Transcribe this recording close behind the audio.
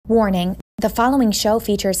Warning: the following show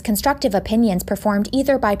features constructive opinions performed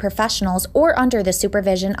either by professionals or under the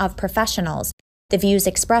supervision of professionals. The views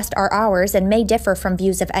expressed are ours and may differ from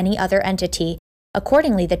views of any other entity.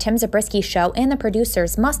 Accordingly, the Tim Zabriskie Show and the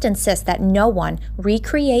producers must insist that no one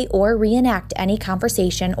recreate or reenact any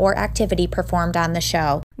conversation or activity performed on the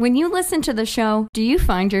show. When you listen to the show, do you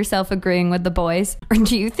find yourself agreeing with the boys? Or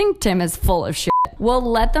do you think Tim is full of shit? Well,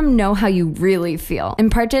 let them know how you really feel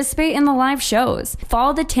and participate in the live shows.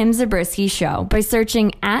 Follow the Tim Zabriskie Show by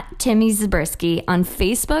searching at Timmy Zabriskie on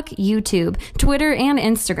Facebook, YouTube, Twitter, and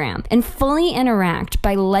Instagram, and fully interact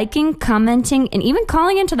by liking, commenting, and even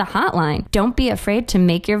calling into the hotline. Don't be afraid to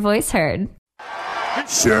make your voice heard.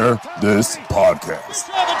 Share this podcast.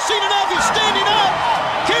 Haven't seen enough. He's standing up.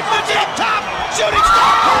 Kidman's up top. Shooting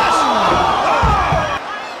star pass.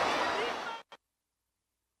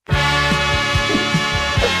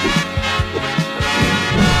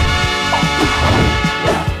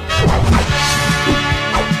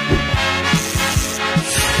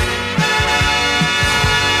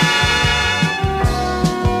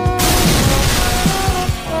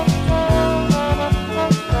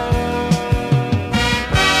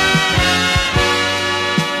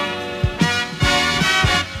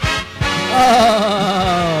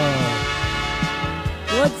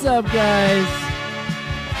 What's up, guys?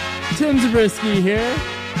 Tim Zabriskie here,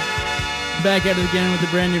 back at it again with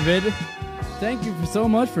a brand new vid. Thank you so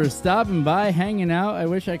much for stopping by, hanging out. I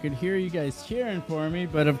wish I could hear you guys cheering for me,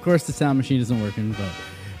 but of course the sound machine isn't working.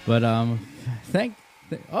 But oh,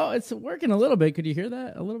 it's working a little bit. Could you hear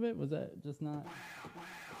that a little bit? Was that just not?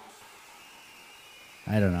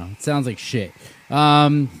 I don't know. It sounds like shit.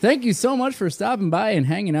 Thank you so much for stopping by and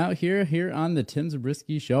hanging out here on the Tim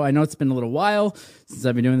Zabriskie Show. I know it's been a little while since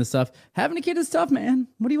I've been doing this stuff. Having a kid is tough, man.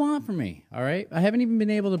 What do you want from me? All right? I haven't even been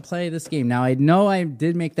able to play this game. Now, I know I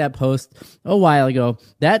did make that post a while ago.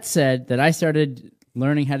 That said, that I started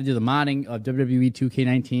learning how to do the modding of WWE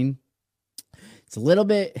 2K19. It's a little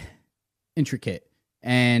bit intricate,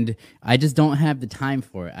 and I just don't have the time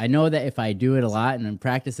for it. I know that if I do it a lot and in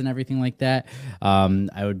practice and everything like that,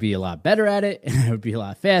 I would be a lot better at it, and I would be a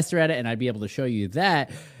lot faster at it, and I'd be able to show you that.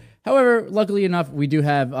 However, luckily enough, we do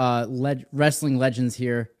have wrestling legends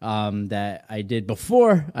here that I did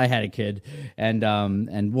before I had a kid, and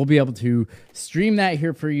we'll be able to stream that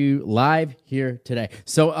here for you live here today.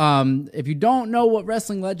 So if you don't know what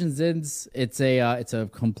Wrestling Legends is, it's a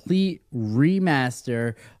complete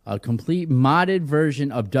remaster, a complete modded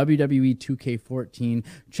version of WWE 2K14.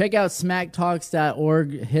 Check out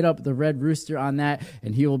smacktalks.org. Hit up the Red Rooster on that,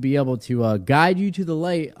 and he will be able to guide you to the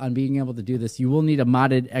light on being able to do this. You will need a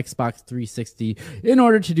modded Xbox 360 in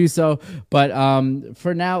order to do so. But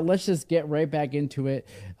for now, let's just get right back into it.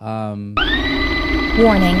 Warning: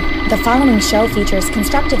 the following show features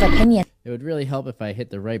constructive opinion. It would really help if I hit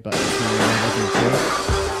the right button.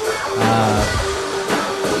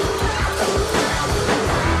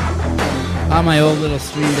 On my old little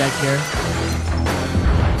stream deck here.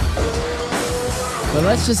 But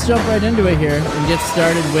let's just jump right into it here and get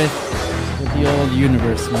started with the old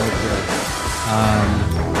universe mode here.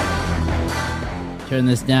 Turn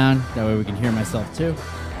this down, that way we can hear myself too.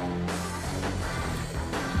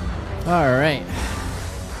 Alright.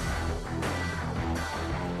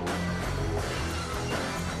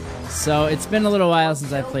 So it's been a little while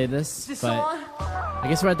since I played this, but I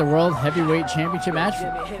guess we're at the World Heavyweight Championship match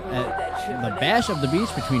at the Bash of the Beach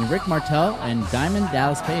between Rick Martel and Diamond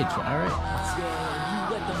Dallas Page. All right.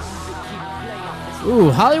 Ooh,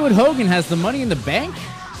 Hollywood Hogan has the Money in the Bank.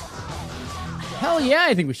 Hell yeah,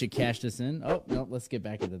 I think we should cash this in. Oh no, let's get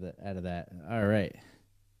back out of that. All right.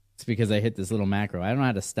 It's because I hit this little macro. I don't know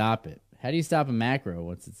how to stop it. How do you stop a macro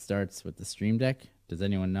once it starts with the Stream Deck? Does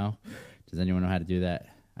anyone know? Does anyone know how to do that?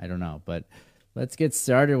 I don't know, but let's get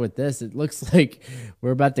started with this. It looks like we're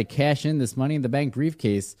about to cash in this Money in the Bank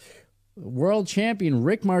briefcase. World champion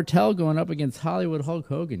Rick Martel going up against Hollywood Hulk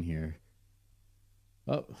Hogan here.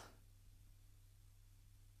 Oh.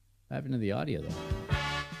 What happened to the audio, though?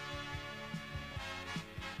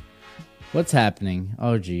 What's happening?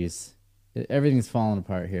 Oh, geez. Everything's falling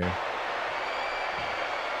apart here.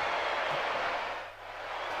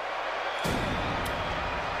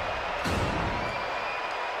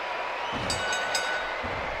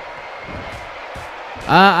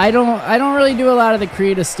 I don't really do a lot of the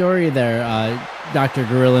creative story there, Dr.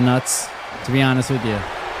 Gorilla Nuts, to be honest with you.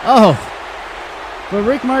 Oh, but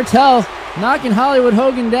Rick Martel knocking Hollywood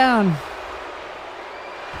Hogan down.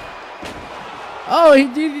 Oh,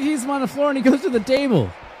 he's on the floor and he goes to the table.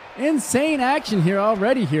 Insane action here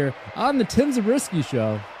already here on the Tim Zabriskie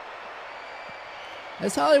Show.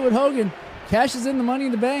 As Hollywood Hogan cashes in the Money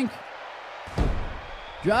in the Bank.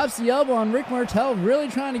 drops the elbow on Rick Martel, really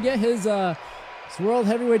trying to get his World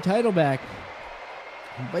Heavyweight title back.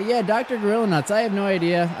 But yeah, Dr. Gorilla Nuts, I have no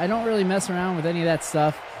idea. I don't really mess around with any of that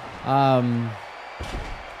stuff. I've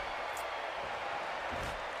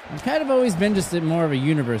kind of always been just more of a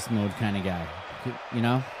universe mode kind of guy, you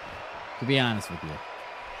know, to be honest with you.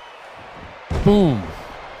 Boom.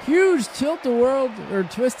 Huge tilt-a-world or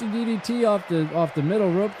twisting DDT off the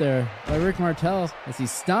middle rope there by Rick Martel as he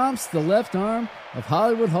stomps the left arm of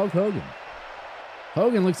Hollywood Hulk Hogan.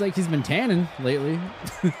 Hogan looks like he's been tanning lately.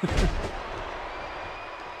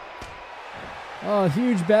 Oh,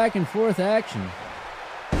 huge back and forth action.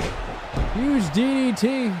 Huge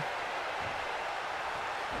DDT.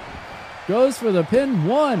 Goes for the pin.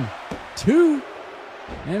 1, 2,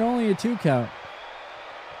 and only a 2 count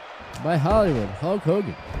by Hollywood Hulk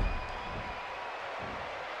Hogan.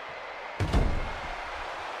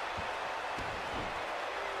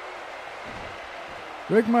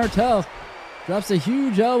 Rick Martel drops a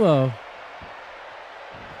huge elbow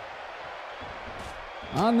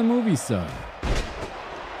on the movie star.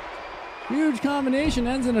 Huge combination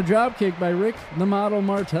ends in a drop kick by Rick the Model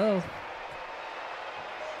Martel.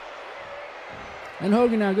 And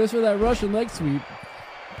Hogan now goes for that Russian leg sweep.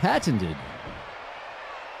 Patented.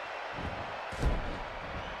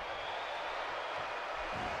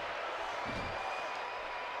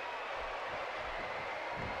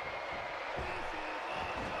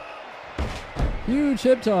 Huge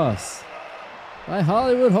hip toss by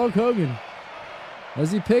Hollywood Hulk Hogan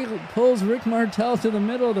as he pulls Rick Martel to the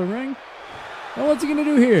middle of the ring. And what's he going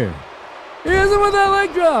to do here? He has him with that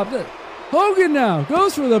leg drop. Hogan now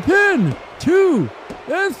goes for the pin. 2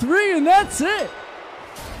 and 3, and that's it.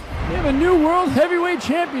 We have a new World Heavyweight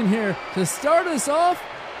Champion here to start us off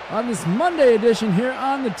on this Monday edition here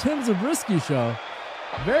on the Tim Zabriskie Show.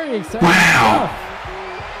 Very exciting stuff.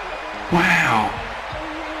 Wow.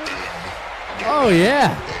 Oh,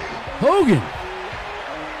 yeah. Hogan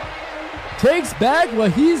takes back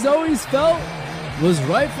what he's always felt was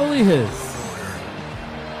rightfully his.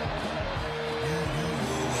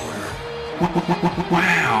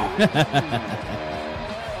 Wow.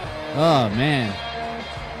 Oh, man.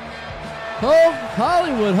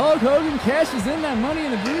 Hollywood Hulk Hogan cashes in that money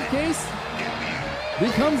in the briefcase.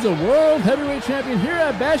 Becomes the World Heavyweight Champion here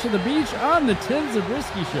at Bash at the Beach on the Tim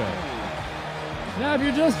Zabriskie Show. Now, if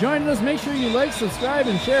you're just joining us, make sure you like, subscribe,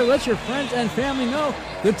 and share. Let your friends and family know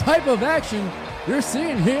the type of action you're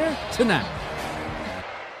seeing here tonight.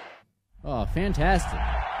 Oh, fantastic.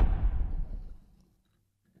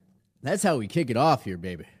 That's how we kick it off here,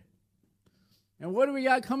 baby. And what do we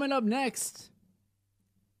got coming up next?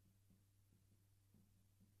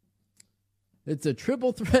 It's a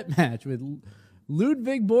triple threat match with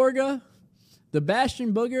Ludwig Borga, the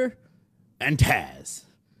Bastion Booger, and Taz.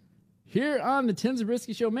 Here on the Tim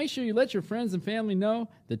Zabriskie Show, make sure you let your friends and family know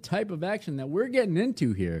the type of action that we're getting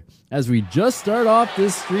into here as we just start off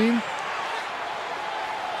this stream.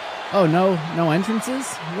 Oh, no entrances?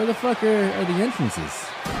 Where the fuck are the entrances?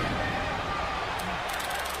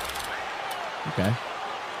 Okay.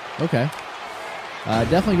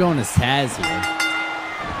 Definitely going to Taz here.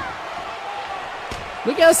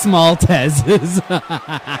 Look how small Taz is.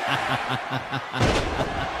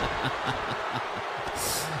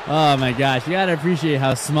 Oh my gosh, you gotta appreciate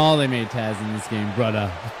how small they made Taz in this game,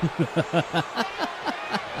 brother.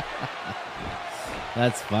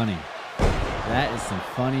 That's funny. That is some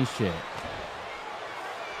funny shit.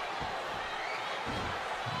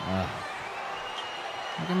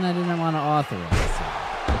 How come I didn't want to authorize it?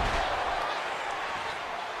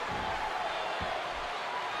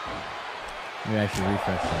 Maybe I should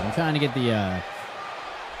refresh that. I'm trying to get the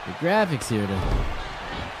graphics here to...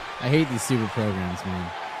 I hate these super programs,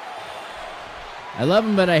 man. I love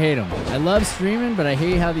them, but I hate them. I love streaming, but I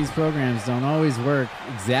hate how these programs don't always work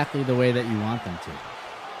exactly the way that you want them to.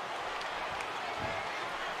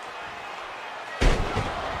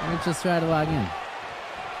 Let me just try to log in.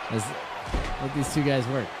 Let these two guys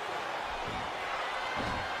work.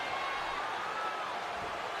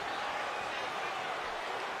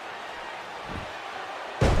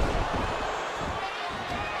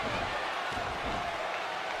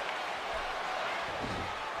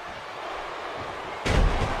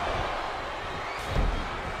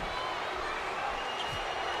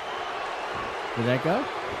 Did that go?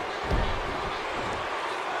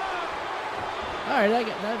 All right, that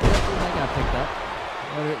got picked up.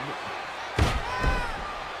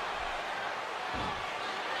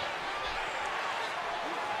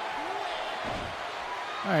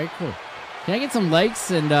 All right, cool. Can I get some likes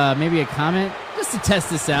and maybe a comment just to test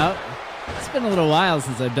this out? It's been a little while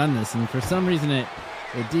since I've done this, and for some reason it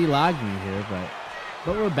de-logged me here, but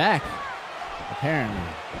but we're back, apparently.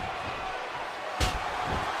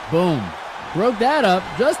 Boom. Broke that up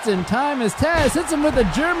just in time as Taz hits him with a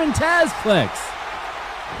German Tazplex.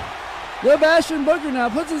 The Bastion Booker now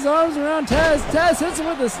puts his arms around Taz. Taz hits him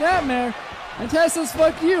with a snapmare. And Taz says,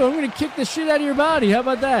 fuck you, I'm going to kick the shit out of your body. How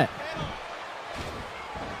about that?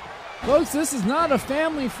 Folks, this is not a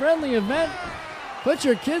family-friendly event. Put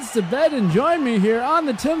your kids to bed and join me here on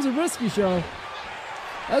the Tim Zabriskie Show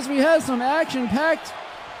as we have some action-packed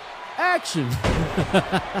action.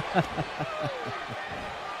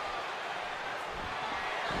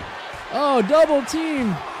 Oh, double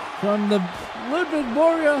team from the Ludwig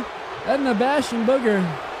Borga and the Bastion Booger.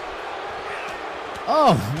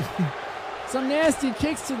 Oh, some nasty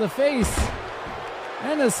kicks to the face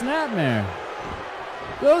and a snapmare.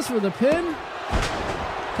 Goes for the pin.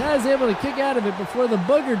 Taz able to kick out of it before the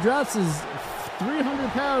Booger drops his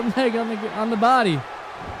 300-pound leg on the body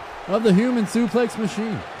of the human suplex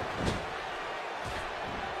machine.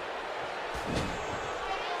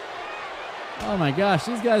 Oh my gosh,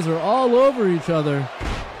 these guys are all over each other.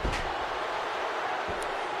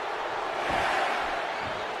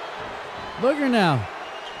 Booger now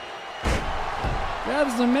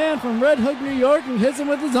grabs the man from Red Hook, New York and hits him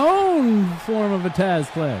with his own form of a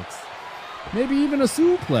Tazplex. Maybe even a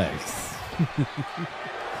suplex.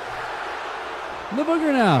 The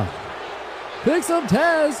Booger now picks up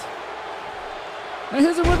Taz and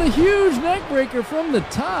hits him with a huge neck breaker from the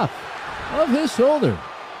top of his shoulder.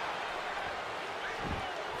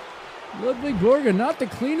 Ludwig Borga, not the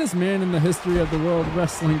cleanest man in the history of the World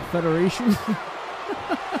Wrestling Federation.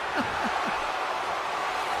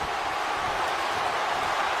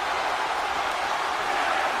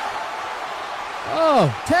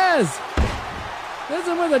 Oh, Taz hits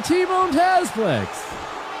him with a T-bone Tazplex.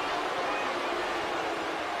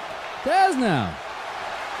 Taz now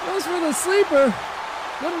goes for the sleeper,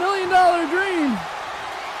 the $1 Million Dream.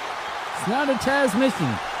 It's not a Taz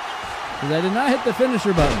mission, because I did not hit the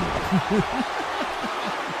finisher button.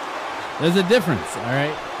 There's a difference, all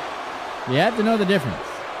right? You have to know the difference.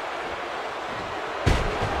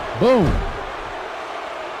 Boom.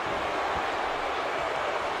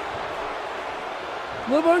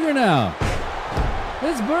 The Booger now.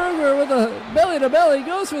 This Burger with a belly-to-belly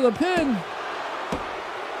goes for the pin.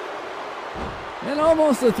 And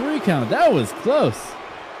almost a 3 count. That was close.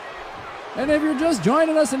 And if you're just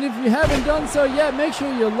joining us, and if you haven't done so yet, make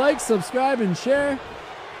sure you like, subscribe, and share.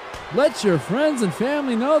 Let your friends and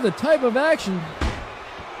family know the type of action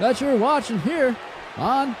that you're watching here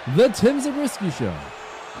on the Tim Zabriskie Show.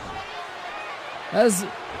 As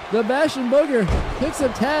the Bastion Booger picks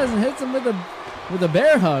up Taz and hits him with a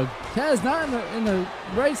bear hug. Taz not in the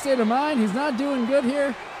right state of mind. He's not doing good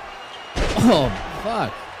here. Oh,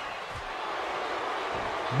 fuck.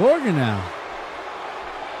 Borga now.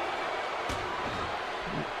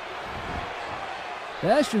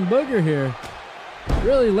 Bastion Booger here.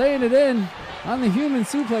 Really laying it in on the human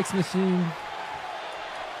suplex machine.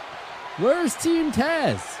 Where's Team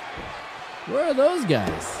Taz? Where are those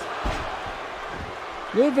guys?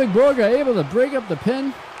 Ludwig Borga able to break up the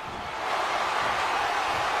pin.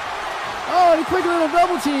 Oh, and a quick little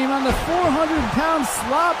double team on the 400-pound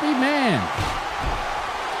sloppy man.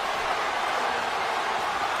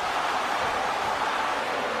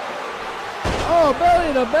 Oh,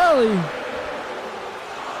 belly to belly.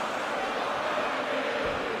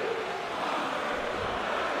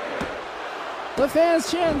 The fans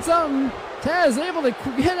chanting something. Taz able to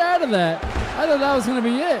get out of that. I thought that was going to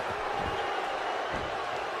be it.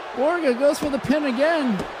 Borga goes for the pin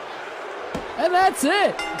again. And that's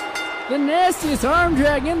it. The nastiest arm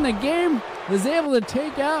drag in the game is able to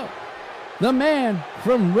take out the man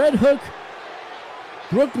from Red Hook,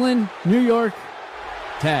 Brooklyn, New York,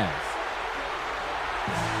 Taz.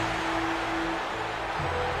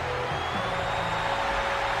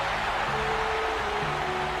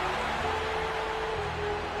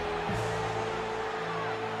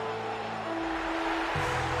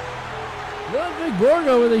 Ludwig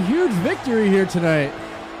Borga with a huge victory here tonight.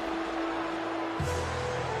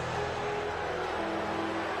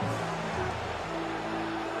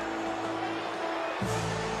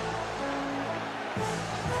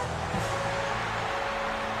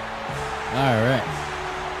 All right.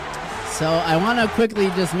 So I want to quickly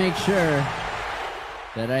just make sure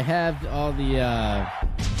that I have all the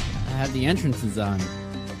the entrances on. So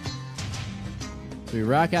we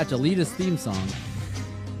rock out to Lita's theme song.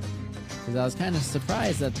 Because I was kind of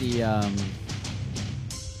surprised at the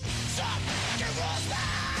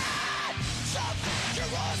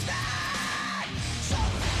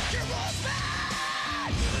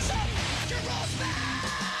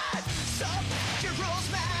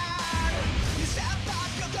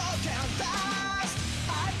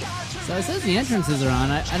So it says the entrances are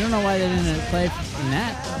on. I don't know why they didn't play in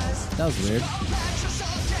that. That was weird.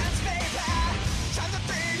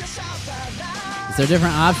 Is there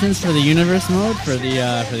different options for the universe mode for the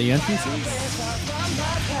entrances?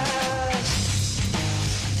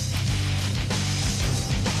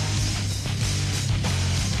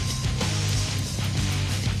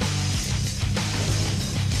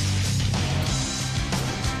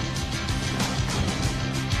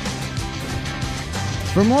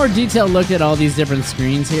 For a more detailed look at all these different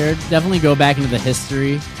screens here, definitely go back into the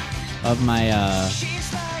history of my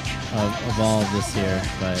of all of this here.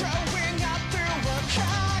 But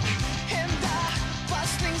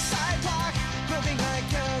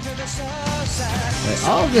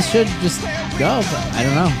all of this should just go, but I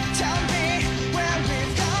don't know.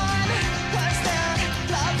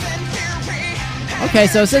 Okay,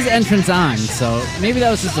 so it says entrance on, so maybe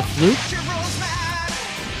that was just a fluke.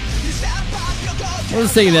 We'll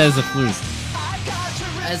just take that as a fluke.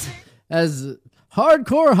 As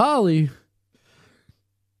Hardcore Holly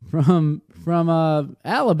from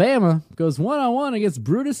Alabama goes one-on-one against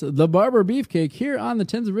Brutus the Barber Beefcake here on the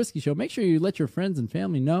Tim Zabriskie Show. Make sure you let your friends and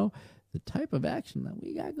family know the type of action that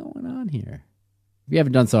we got going on here. If you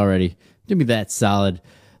haven't done so already, do me that solid.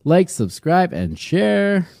 Like, subscribe, and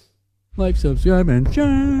share. Like, subscribe, and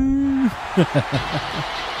share.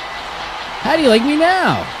 How do you like me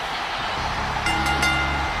now?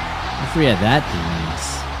 If we had that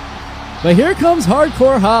nice. But here comes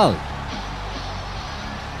Hardcore Holly.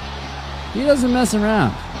 He doesn't mess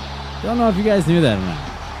around. Don't know if you guys knew that or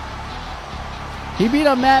not. He beat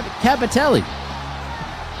up Matt Capitelli.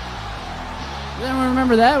 Anyone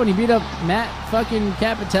remember that when he beat up Matt fucking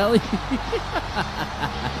Capitelli?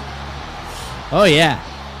 Oh yeah.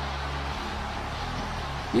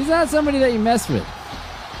 He's not somebody that you mess with.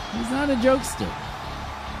 He's not a jokester.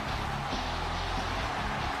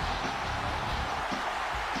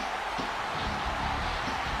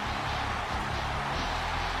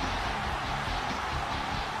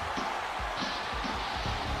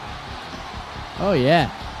 Oh, yeah.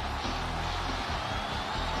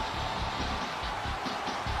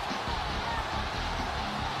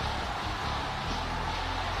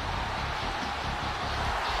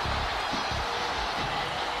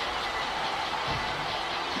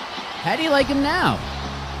 How do you like him now?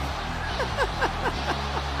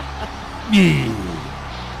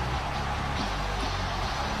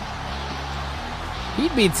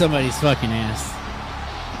 He'd beat somebody's fucking ass.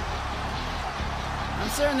 I'm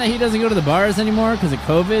certain that he doesn't go to the bars anymore because of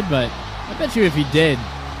COVID, but I bet you if he did,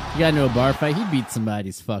 he got into a bar fight, he'd beat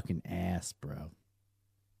somebody's fucking ass, bro.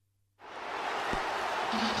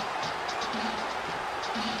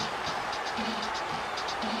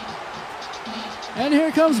 And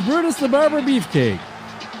here comes Brutus the Barber Beefcake.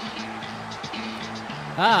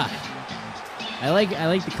 I like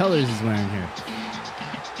the colors he's wearing here.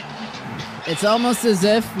 It's almost as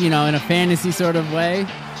if, you know, in a fantasy sort of way,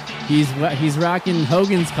 he's rocking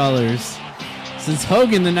Hogan's colors, since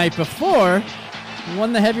Hogan the night before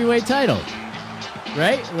won the heavyweight title.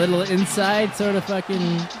 Right? Little inside sort of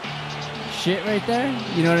fucking shit right there.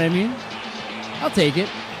 You know what I mean? I'll take it.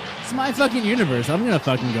 It's my fucking universe. I'm gonna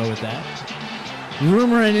fucking go with that.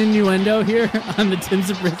 Rumor and innuendo here on the Tim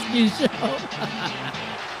Zabriskie Show.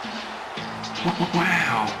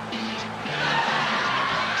 Wow.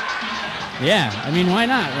 Yeah, I mean, why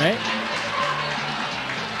not, right?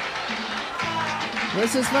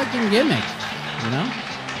 What's his fucking gimmick, you know?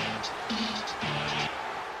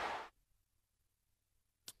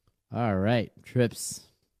 All right, Trips.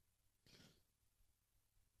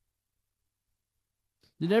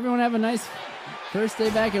 Did everyone have a nice first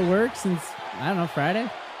day back at work since, I don't know, Friday?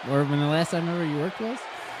 Or when the last time ever you worked was?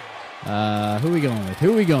 Who we going with?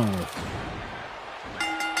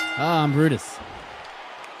 I'm Brutus.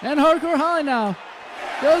 And Hardcore Holly now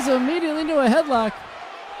goes immediately into a headlock,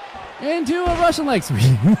 into a Russian leg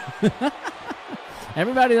sweep.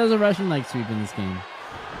 Everybody does a Russian leg sweep in this game.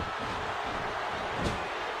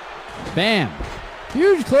 Bam!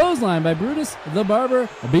 Huge clothesline by Brutus the Barber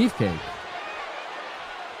Beefcake.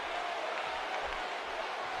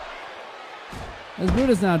 As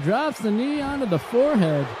Brutus now drops the knee onto the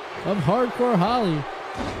forehead of Hardcore Holly.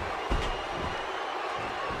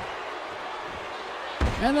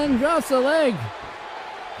 And then drops the leg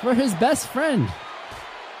for his best friend.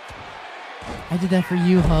 I did that for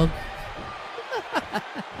you, Hulk.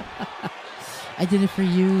 I did it for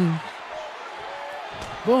you.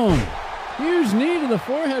 Boom. Huge knee to the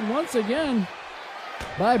forehead once again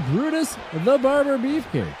by Brutus the Barber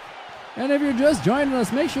Beefcake. And if you're just joining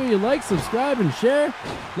us, make sure you like, subscribe, and share.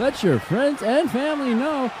 Let your friends and family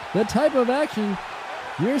know the type of action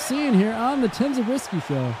you're seeing here on the Tim Zabriskie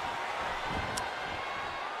Show.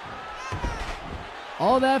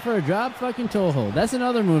 All that for a drop fucking toe hold. That's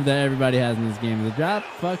another move that everybody has in this game, is a drop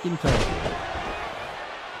fucking toe hold.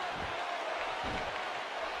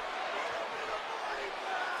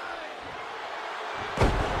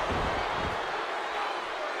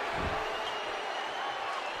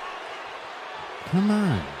 Come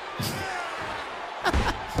on.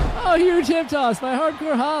 Oh, huge hip toss by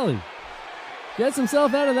Hardcore Holly. Gets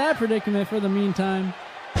himself out of that predicament for the meantime.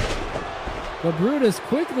 But Brutus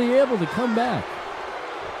quickly able to come back.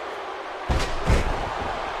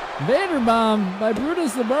 Vaderbomb by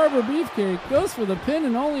Brutus the Barber Beefcake goes for the pin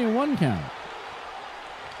and only a 1 count.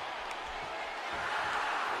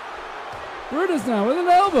 Brutus now with an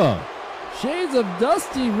elbow. Shades of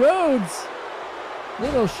Dusty Rhodes.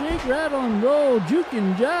 Little shake, rattle, and roll, juke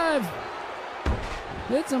and jive.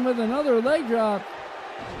 Hits him with another leg drop.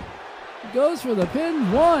 Goes for the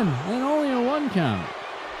pin, 1, and only a 1 count.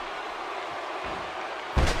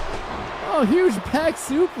 Oh, huge back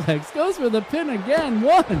suplex. Goes for the pin again,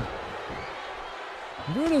 1.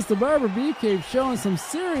 Brutus the Barber Beefcake showing some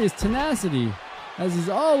serious tenacity as he's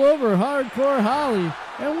all over Hardcore Holly.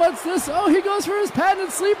 And what's this? Oh, he goes for his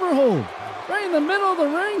patented sleeper hold. Right in the middle of the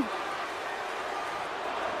ring.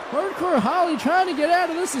 Hardcore Holly trying to get out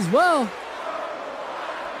of this as well.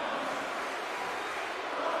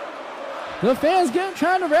 The fans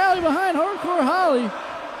trying to rally behind Hardcore Holly.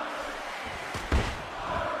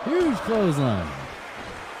 Huge clothesline.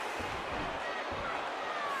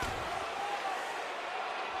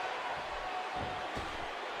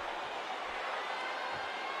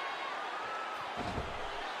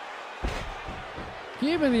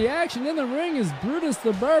 Keeping the action in the ring is Brutus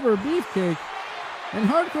the Barber Beefcake. And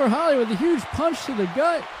Hardcore Holly with a huge punch to the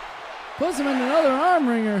gut. Puts him in another arm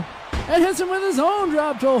wringer. And hits him with his own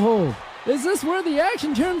drop toe hold. Is this where the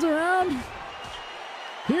action turns around?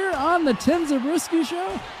 Here on the Tim Zabriskie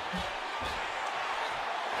Show?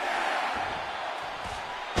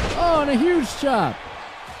 Oh, and a huge chop.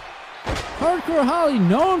 Hardcore Holly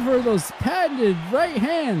known for those patented right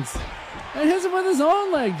hands. And hits him with his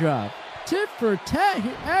own leg drop. Tit for tat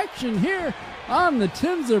action here on the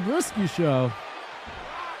Tim Zabriskie Show.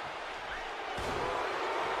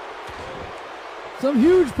 Some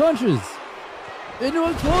huge punches into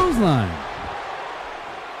a clothesline.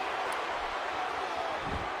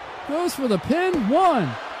 Goes for the pin. 1,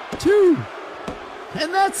 2,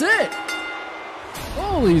 and that's it.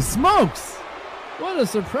 Holy smokes. What a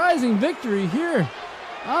surprising victory here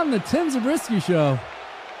on the Tim Zabriskie Show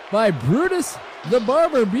by Brutus the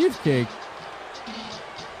Barber Beefcake.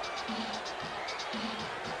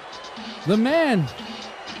 The man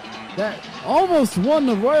that almost won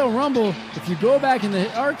the Royal Rumble, if you go back in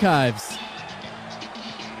the archives,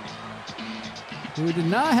 who did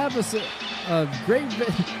not have a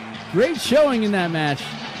great showing in that match.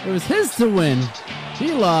 It was his to win.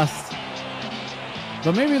 He lost.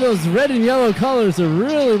 But maybe those red and yellow colors are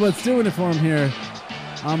really what's doing it for him here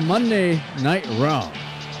on Monday Night Raw.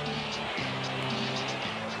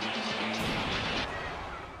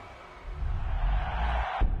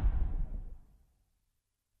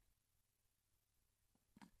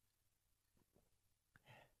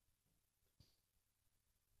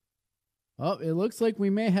 Oh, it looks like we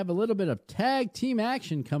may have a little bit of tag team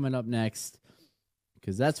action coming up next,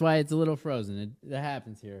 because that's why it's a little frozen. It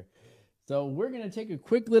happens here. So we're going to take a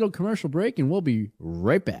quick little commercial break, and we'll be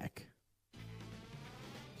right back.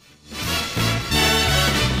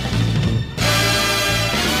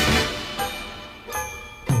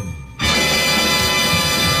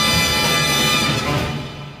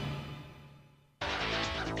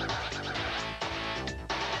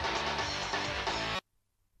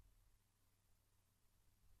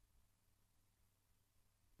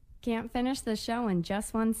 Can't finish the show in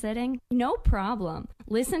just one sitting? No problem.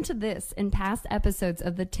 Listen to this and past episodes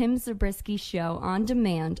of the Tim Zabriskie Show on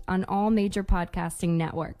demand on all major podcasting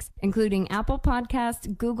networks, including Apple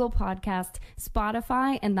Podcasts, Google Podcasts,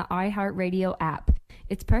 Spotify, and the iHeartRadio app.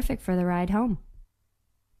 It's perfect for the ride home.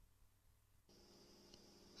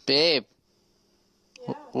 Babe,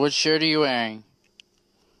 what shirt are you wearing?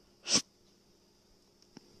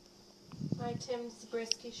 My Tim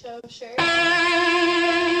Zabriskie Show shirt.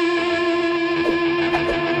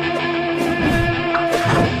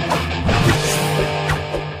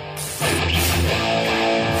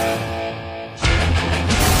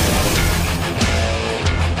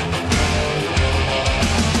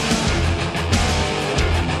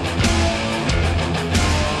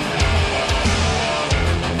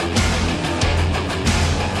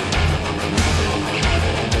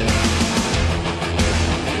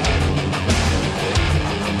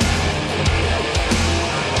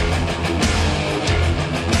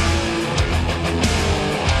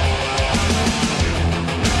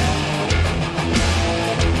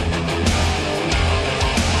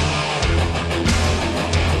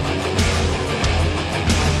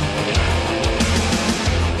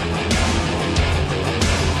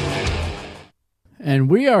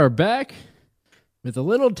 we are back with a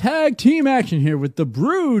little tag team action here with the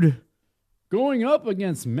Brood going up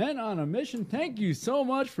against Men on a Mission. Thank you so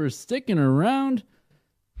much for sticking around.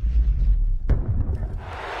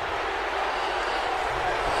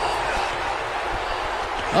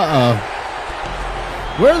 Uh-oh.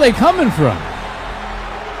 Where are they coming from?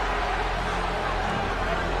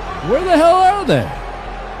 Where the hell are they?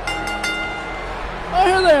 Oh,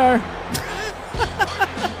 here they are.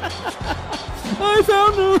 I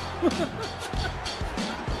found them.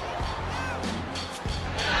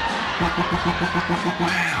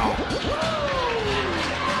 Wow.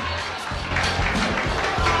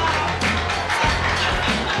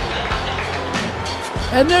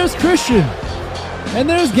 And there's Christian. And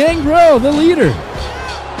there's Gangrel, the leader.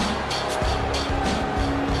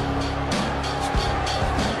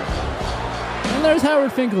 And there's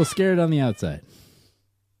Howard Finkel scared on the outside.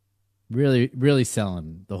 Really, really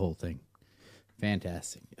selling the whole thing.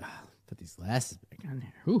 Fantastic. Put these glasses back on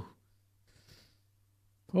here. Whew.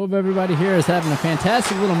 Hope everybody here is having a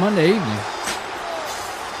fantastic little Monday evening.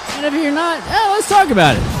 And if you're not, let's talk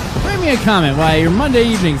about it. Bring me a comment why your Monday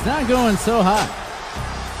evening's not going so hot.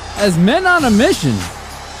 As Men on a Mission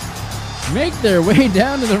make their way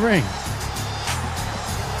down to the ring.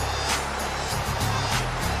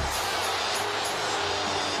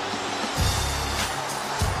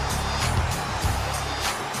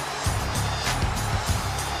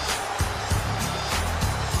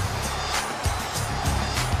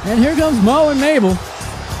 And here comes Mo and Mabel.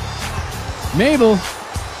 Mabel,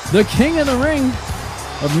 the king of the ring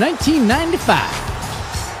of 1995.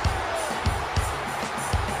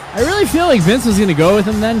 I really feel like Vince was going to go with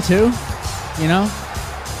him then, too. You know?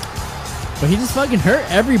 But he just fucking hurt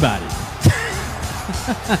everybody.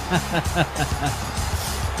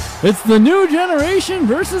 It's the new generation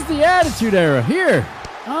versus the Attitude Era here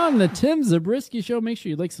on the Tim Zabriskie Show. Make sure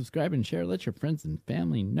you like, subscribe, and share. Let your friends and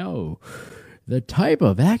family know the type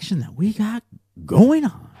of action that we got going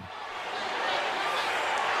on.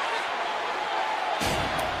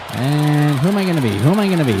 And who am I going to be? Who am I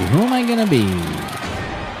going to be? Who am I going to be?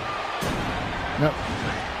 Nope.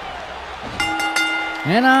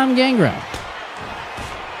 And I'm Gangrel,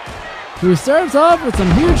 who starts off with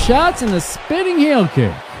some huge shots and a spinning heel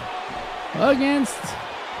kick against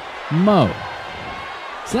Mo.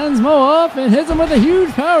 Sends Mo off and hits him with a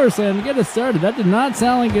huge power slam to get us started. That did not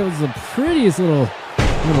sound like it was the prettiest little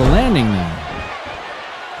landing there.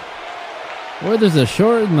 Or there's a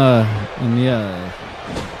short in the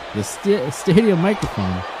stadium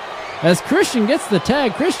microphone. As Christian gets the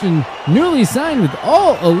tag, Christian newly signed with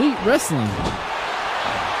All Elite Wrestling.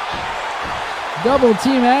 Double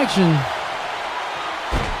team action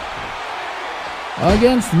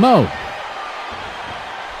against Mo.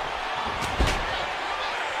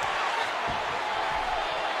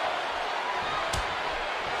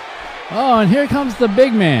 Oh, and here comes the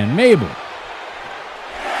big man, Mabel.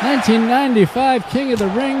 1995 King of the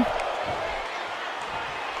Ring.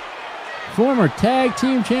 Former tag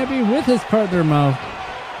team champion with his partner Mo.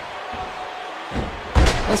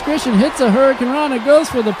 As Christian hits a Hurricane Rana, goes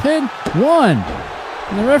for the pin. 1.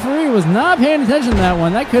 And the referee was not paying attention to that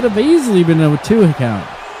one. That could have easily been a 2 count.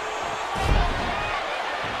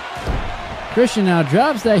 Christian now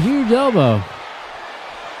drops that huge elbow.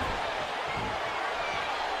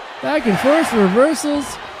 Back and forth reversals,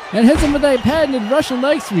 and hits him with that patented Russian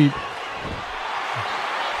leg sweep.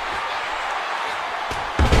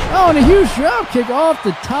 Oh, and a huge drop kick off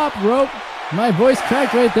the top rope. My voice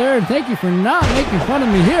cracked right there, and thank you for not making fun of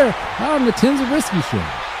me here on the Tim Zabriskie Show.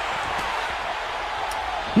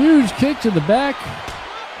 Huge kick to the back.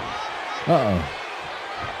 Uh-oh.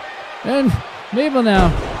 And Mabel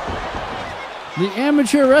now, the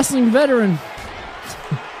amateur wrestling veteran.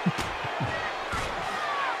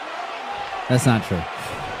 That's not true.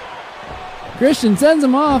 Christian sends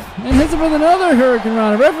him off and hits him with another Hurricane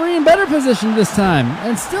Rana. Referee in better position this time.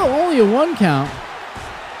 And still only a 1 count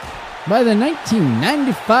by the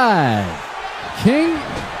 1995 King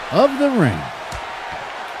of the Ring.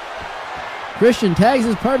 Christian tags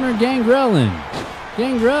his partner Gangrel in.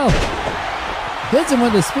 Gangrel hits him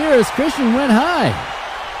with a spear as Christian went high.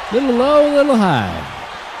 Little low, little high.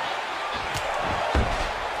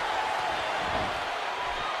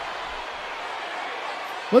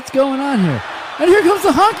 What's going on here? And here comes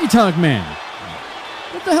the Honky Tonk Man.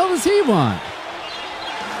 What the hell does he want?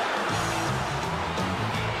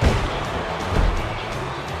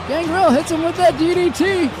 Gangrel hits him with that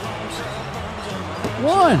DDT.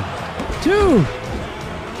 1, 2.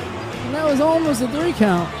 And that was almost a 3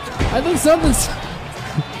 count. I think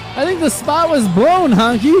the spot was blown,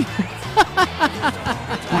 Honky.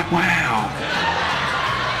 Wow.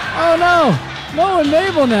 Oh no! Mo and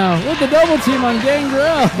Mabel now with the double team on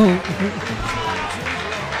Gangrel.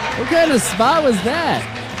 What kind of spot was that?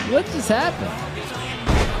 What just happened?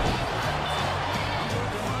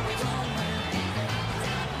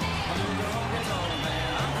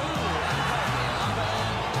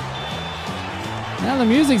 Now the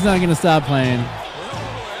music's not gonna stop playing.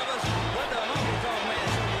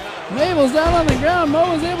 Mabel's down on the ground.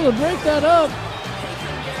 Mo was able to break that up.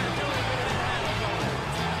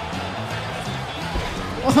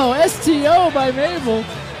 Oh, STO by Mabel.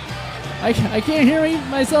 I can't hear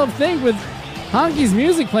myself think with Honky's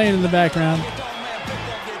music playing in the background.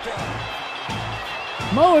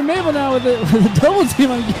 Mo and Mabel now with the double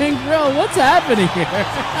team on Gangrel. What's happening here?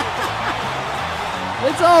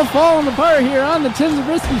 It's all falling apart here on the Tim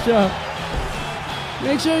Zabriskie Show.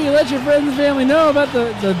 Make sure you let your friends and family know about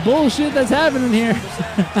the bullshit that's happening here.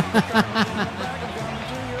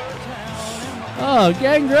 Oh,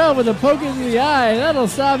 Gangrel with a poke into the eye. That'll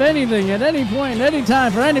stop anything at any point, any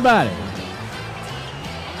time for anybody.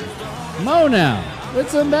 Mo now with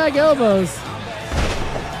some back elbows.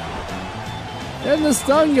 And the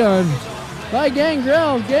stun gun by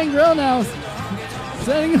Gangrel. Gangrel now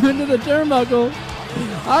sending him into the turnbuckle.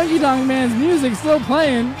 Honky Tonk Man's music still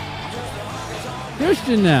playing.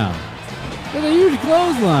 Christian now with a huge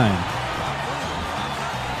clothesline.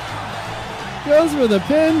 Goes for the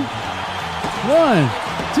pin. 1,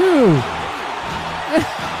 2.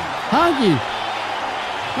 Honky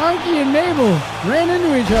and Mabel ran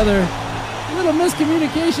into each other. A little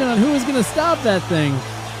miscommunication on who was going to stop that thing.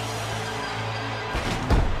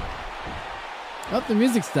 Oh, the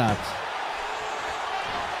music stopped.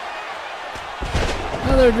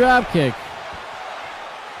 Another drop kick.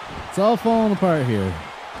 It's all falling apart here.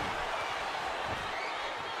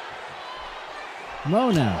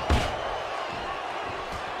 Mo now.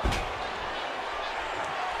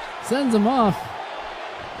 Sends him off.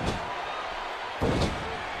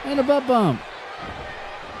 And a butt bump.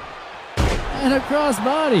 And a cross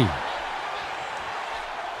body.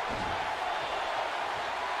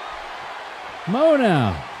 Mo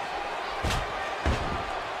now.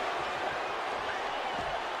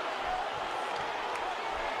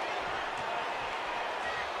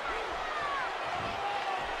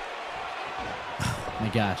 My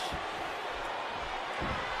gosh.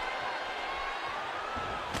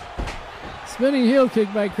 Spinning heel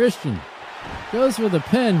kick by Christian. Goes for the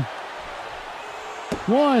pin.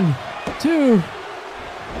 1, 2.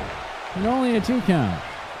 And only a 2 count.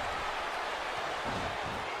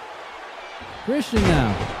 Christian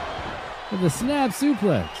now with a snap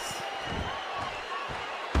suplex.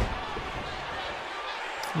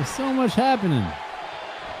 There's so much happening.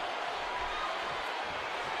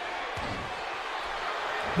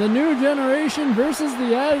 The New Generation versus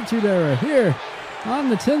the Attitude Era here on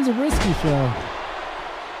the Tim Zabriskie Show.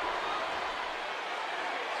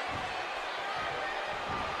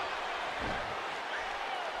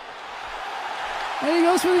 And he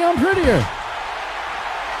goes for the unprettier.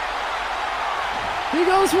 He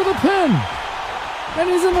goes for the pin. And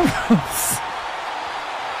he's in the ropes.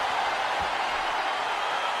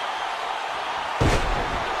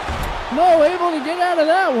 Mo able to get out of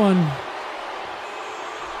that one.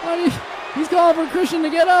 He's calling for Christian to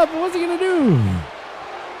get up. What's he going to do?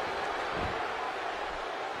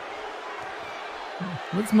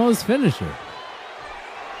 What's Mo's finisher?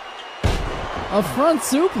 A front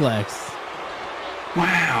suplex.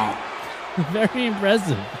 Wow. Very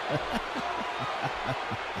impressive.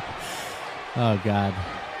 Oh, God.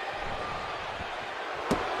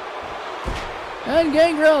 And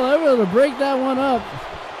Gangrel able to break that one up.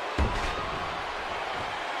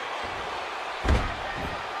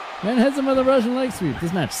 And hits him with a Russian leg sweep.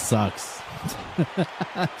 This match sucks.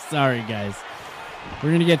 Sorry, guys. We're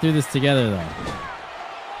going to get through this together, though.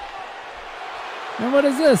 And what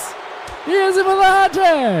is this? He hits him with a hot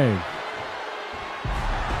tag.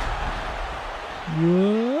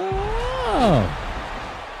 Whoa.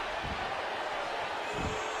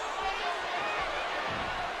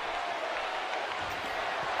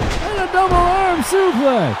 And a double arm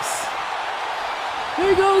suplex.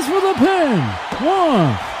 He goes for the pin.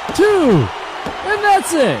 1, 2, and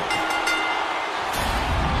that's it.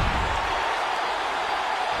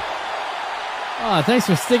 Oh, thanks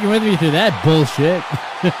for sticking with me through that bullshit.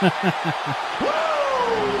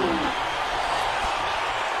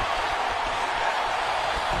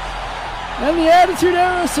 And the Attitude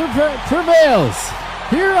Era prevails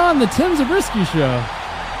here on the Tim Zabriskie Show.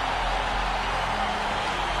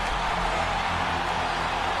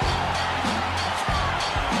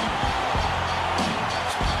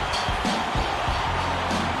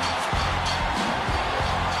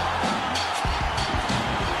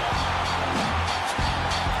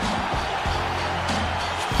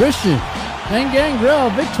 Christian and Gangrel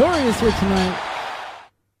victorious here tonight.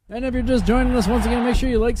 And if you're just joining us once again, make sure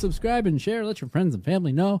you like, subscribe, and share. Let your friends and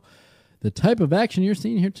family know the type of action you're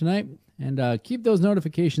seeing here tonight. And keep those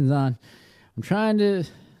notifications on. I'm trying to,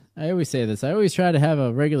 I always say this, I always try to have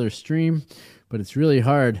a regular stream, but it's really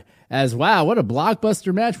hard. As, wow, what a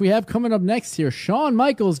blockbuster match we have coming up next here. Shawn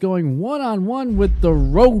Michaels going one-on-one with the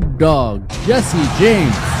Road Dogg, Jesse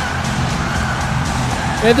James.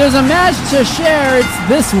 If there's a match to share, it's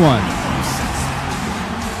this one.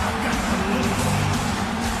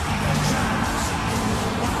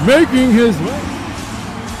 Making his way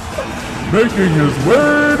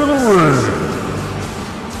to the ring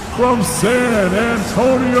from San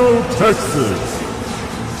Antonio, Texas.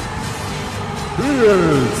 He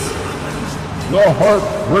is the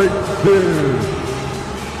Heartbreak Kid,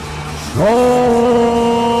 Shawn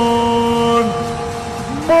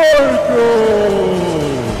Michaels.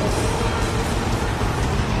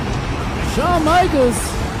 Shawn Michaels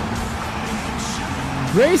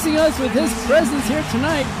gracing us with his presence here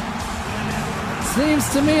tonight. Seems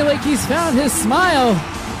to me like he's found his smile.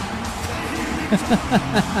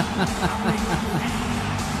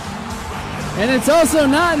 And it's also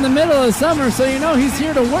not in the middle of summer, so you know he's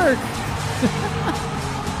here to work.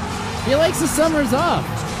 He likes the summers off.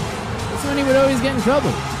 That's when he would always get in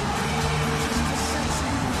trouble.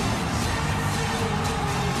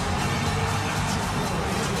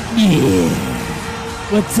 Yeah.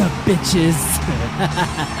 What's up, bitches?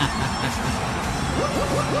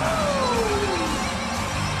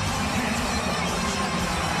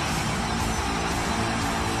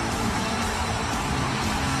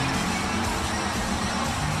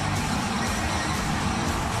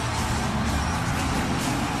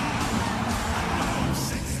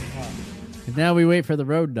 And now we wait for the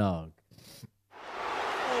Road Dogg.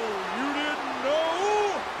 Oh, you didn't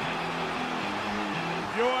know?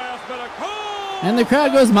 Your ass better come. And the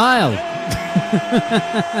crowd goes mild.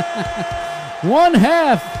 One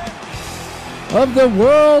half of the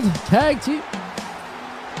World Tag Team.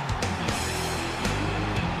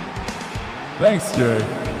 Thanks, Jay.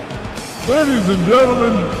 Ladies and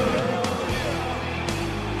gentlemen,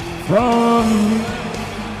 from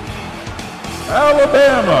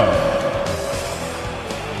Alabama,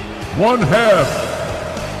 one half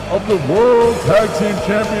of the World Tag Team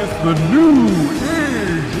Champions, the New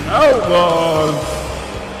Age Outlaws,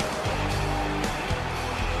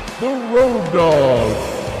 the Road Dogg,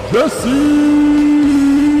 Jesse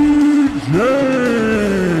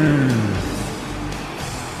James.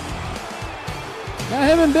 Now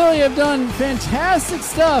him and Billy have done fantastic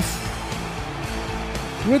stuff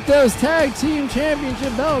with those Tag Team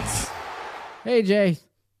Championship belts. Hey Jay,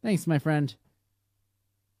 thanks my friend.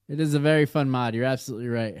 It is a very fun mod. You're absolutely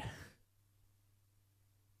right.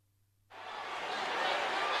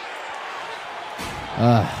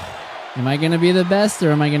 Am I going to be the best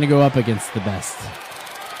or am I going to go up against the best?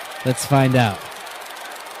 Let's find out.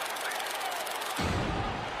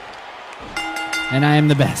 And I am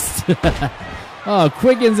the best. Oh,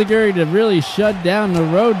 quick enziguri to really shut down the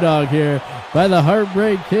Road Dogg here by the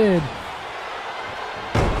Heartbreak Kid.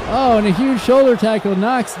 Oh, and a huge shoulder tackle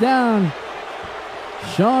knocks down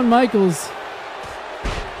Shawn Michaels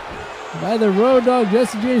by the Road Dogg,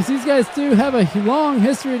 Jesse James. These guys too have a long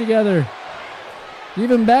history together.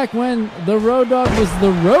 Even back when the Road Dogg was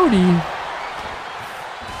the roadie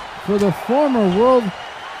for the former World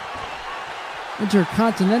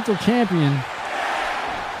Intercontinental Champion,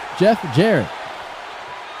 Jeff Jarrett.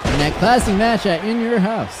 In that classic match at In Your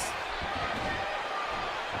House.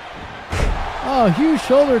 Oh, huge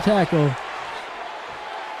shoulder tackle.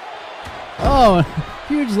 Oh,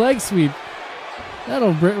 huge leg sweep.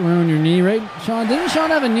 That'll ruin your knee, right, Shawn? Didn't Shawn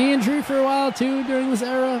have a knee injury for a while, too, during this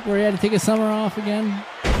era, where he had to take a summer off again?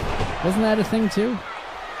 Wasn't that a thing, too?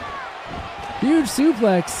 Huge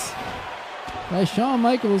suplex by Shawn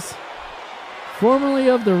Michaels, formerly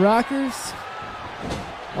of the Rockers,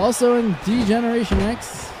 also in D-Generation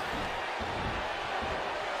X.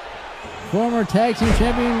 Former tag team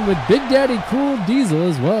champion with Big Daddy Cool Diesel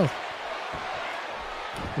as well.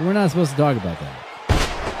 But we're not supposed to talk about that.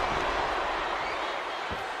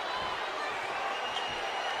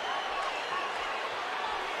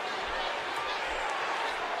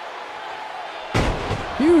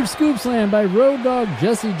 Huge scoop slam by Road Dogg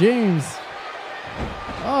Jesse James.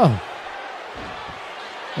 Oh.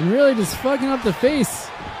 And really just fucking up the face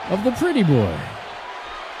of the pretty boy.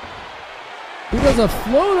 He does a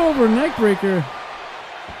float over neckbreaker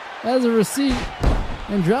as a receipt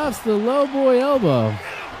and drops the low boy elbow.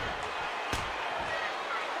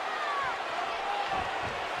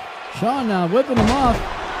 Shawn now whipping him off.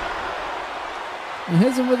 and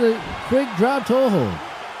hits him with a quick drop toe hold.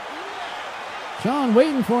 Shawn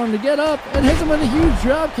waiting for him to get up and hits him with a huge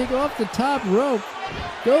drop kick off the top rope.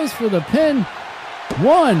 Goes for the pin.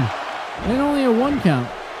 1, and only a 1 count.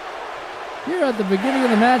 Here at the beginning of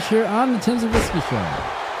the match here on the Tim Zabriskie Show.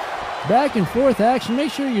 Back and forth action.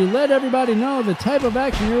 Make sure you let everybody know the type of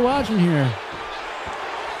action you're watching here.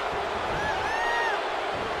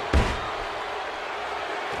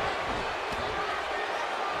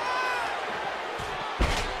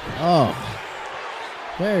 Oh,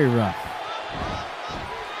 very rough.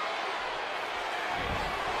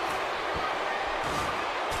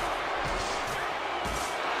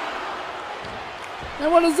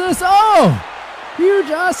 And what is this? Oh! Huge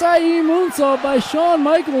acai moonsault by Shawn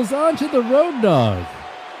Michaels onto the Road Dogg.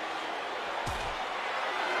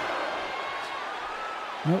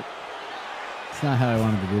 Nope. It's not how I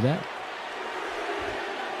wanted to do that.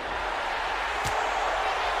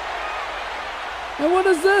 And what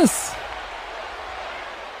is this?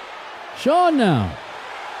 Shawn now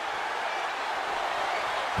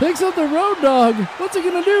picks up the Road Dogg. What's he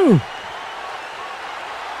gonna do?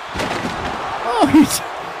 Oh, he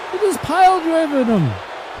just pile driving him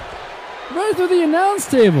right through the announce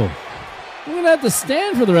table. I'm gonna have to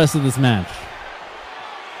stand for the rest of this match.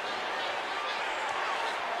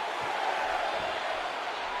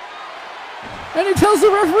 And he tells the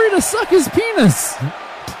referee to suck his penis.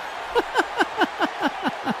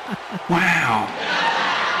 Wow.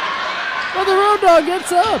 But the Road Dogg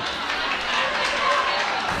gets up.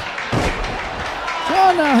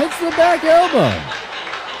 Shawn now hits the back elbow.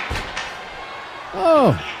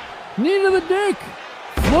 Oh, knee to the dick.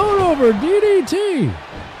 Float over DDT.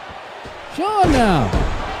 Shawn now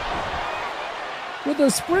with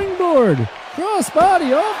a springboard. Cross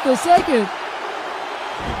body off the second.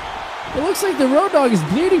 It looks like the Road Dogg is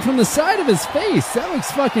bleeding from the side of his face. That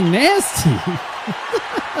looks fucking nasty.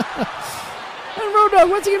 And Road Dogg,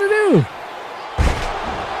 what's he gonna do?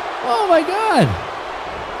 Oh my god.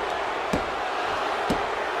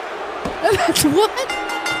 And that's what?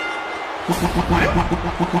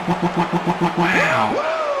 Wow.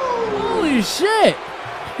 Holy shit.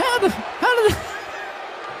 How did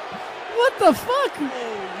what the fuck? You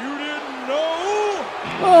didn't know?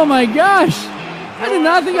 Oh my gosh. I did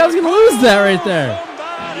not think I was going to lose that right there.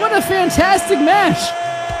 What a fantastic match.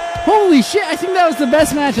 Holy shit. I think that was the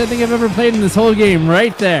best match I think I've ever played in this whole game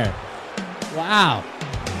right there. Wow.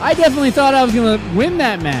 I definitely thought I was going to win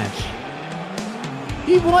that match.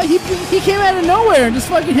 He came out of nowhere and just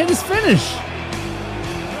fucking hit his finish.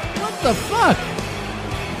 What the fuck?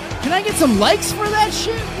 Can I get some likes for that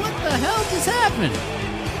shit? What the hell just happened?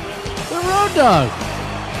 The Road Dogg.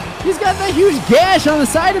 He's got that huge gash on the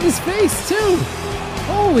side of his face too.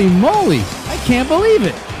 Holy moly. I can't believe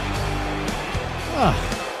it. Ugh.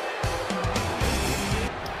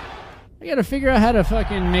 I gotta figure out how to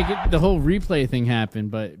fucking make it the whole replay thing happen,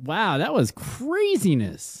 but wow, that was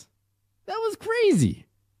craziness. That was crazy.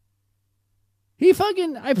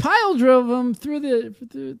 I pile drove him through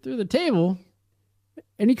the table,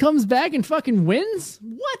 and he comes back and fucking wins?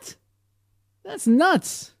 What? That's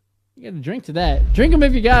nuts. You got to drink to that. Drink them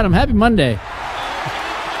if you got them. Happy Monday.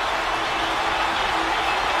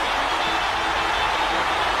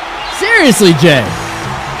 Seriously, Jay.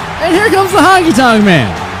 And here comes the Honky Tonk Man.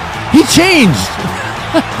 He changed.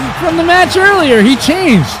 From the match earlier, he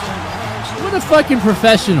changed. What a fucking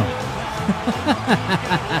professional.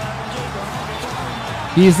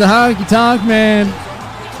 He's the Honky Tonk Man.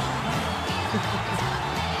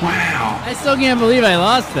 Wow. I still can't believe I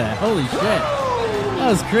lost that. Holy shit. That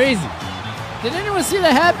was crazy. Did anyone see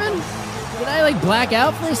that happen? Did I like black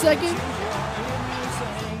out for a second?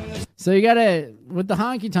 So you gotta, with the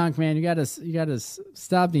Honky Tonk Man, you gotta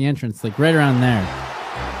stop the entrance like right around there.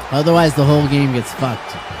 Otherwise the whole game gets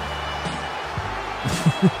fucked.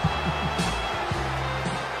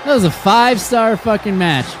 That was a 5-star fucking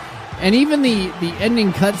match. And even the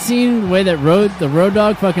ending cutscene, the way that the Road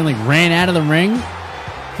Dogg fucking like ran out of the ring,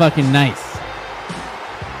 fucking nice.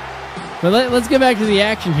 But let's get back to the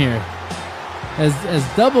action here. As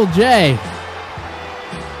Double J,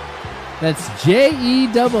 that's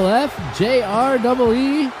JEFF,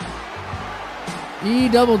 JREE,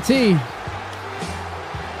 ETT,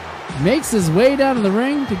 makes his way down to the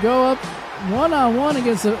ring to go up one-on-one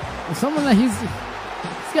against someone that he's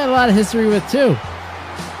got a lot of history with too.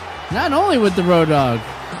 Not only with the Road Dogg,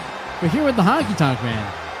 but here with the Honky Tonk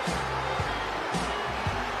Man.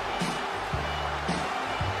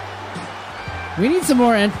 We need some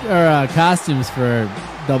more costumes for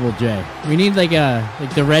Double J. We need like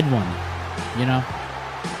the red one, you know.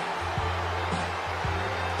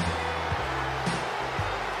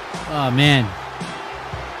 Oh man,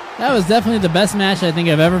 That was definitely the best match I think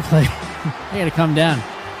I've ever played. I gotta come down.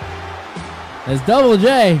 As Double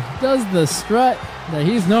J does the strut that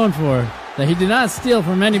he's known for, that he did not steal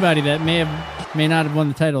from anybody that may not have won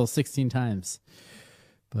the title 16 times.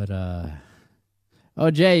 But,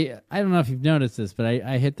 oh, Jay, I don't know if you've noticed this, but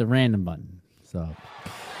I hit the random button. So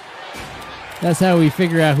that's how we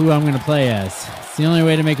figure out who I'm going to play as. It's the only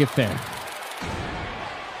way to make it fair.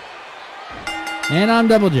 And I'm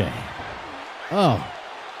Double J. Oh,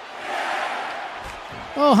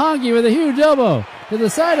 Honky with a huge elbow to the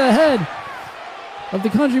side of the head of the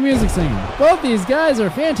country music singer. Both these guys are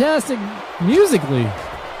fantastic musically,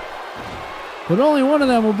 but only one of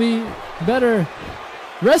them will be better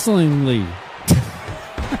wrestlingly.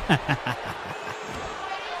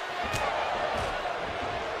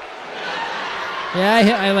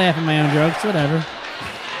 Yeah, I laugh at my own jokes, whatever.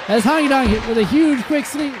 As Honky Tonk with a huge quick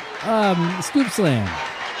scoop slam.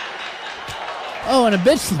 Oh, and a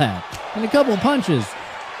bitch slap. And a couple of punches.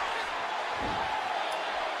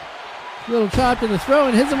 Little chop to the throat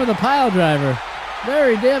and hits him with a pile driver.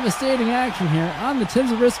 Very devastating action here on the Tim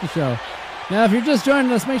Zabriskie Show. Now, if you're just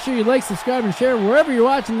joining us, make sure you like, subscribe, and share wherever you're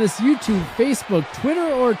watching this: YouTube, Facebook, Twitter,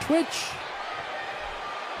 or Twitch.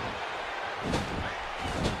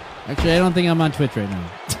 Actually, I don't think I'm on Twitch right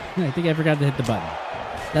now. I think I forgot to hit the button.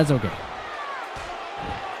 That's okay.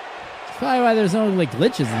 That's probably why there's no like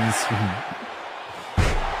glitches in this screen.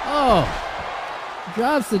 Oh,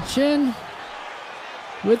 drops the chin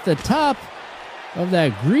with the top of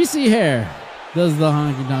that greasy hair, does the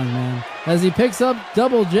Honky Tonk Man. As he picks up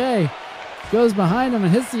Double J, goes behind him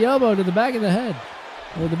and hits the elbow to the back of the head,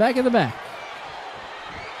 or the back of the back.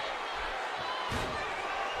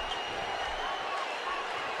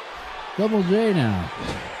 Double J now,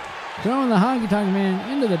 throwing the Honky Tonk Man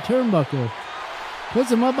into the turnbuckle,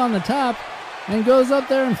 puts him up on the top, and goes up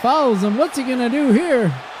there and follows him. What's he gonna do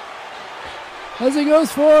here? As he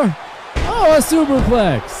goes for, a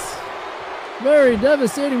superplex. Very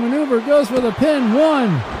devastating maneuver, goes for the pin, 1,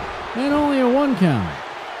 and only a 1 count.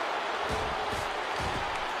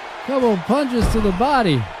 Couple punches to the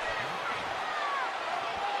body.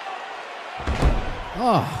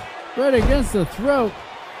 Oh, right against the throat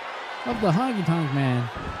of the Honky Tonk Man.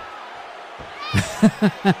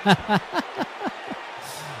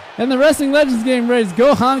 And the Wrestling Legends game raised,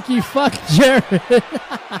 go Honky, fuck Jared.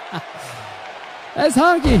 As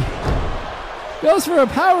Honky goes for a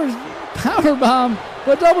power bomb,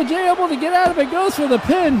 but Double J able to get out of it, goes for the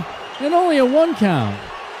pin, and only a 1 count.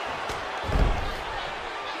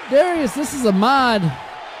 Darius, this is a mod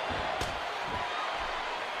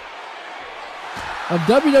of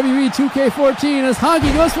WWE 2K14 as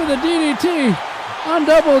Honky goes for the DDT on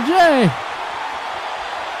Double J.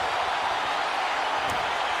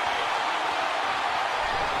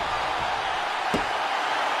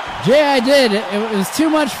 Jay, I did. It was too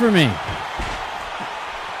much for me.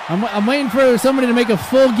 I'm waiting for somebody to make a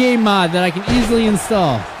full game mod that I can easily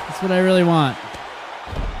install. That's what I really want.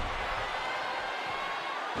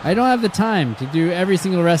 I don't have the time to do every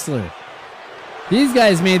single wrestler. These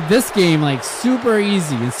guys made this game like super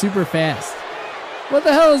easy and super fast. What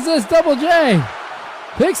the hell is this? Double J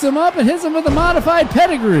picks him up and hits him with a modified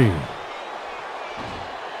pedigree.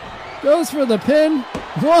 Goes for the pin.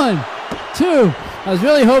 1, 2. I was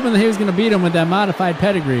really hoping that he was going to beat him with that modified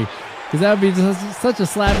pedigree, because that would be just such a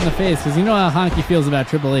slap in the face, because you know how Honky feels about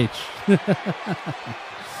Triple H.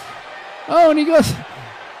 Oh, and he goes,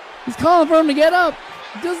 he's calling for him to get up.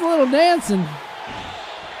 He does a little dancing.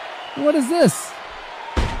 What is this?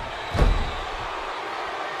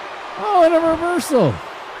 Oh, and a reversal.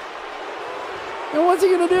 And what's he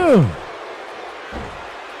going to do?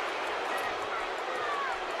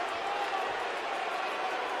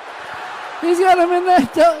 He's got him in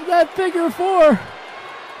that figure 4.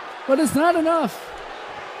 But it's not enough.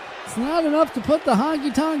 It's not enough to put the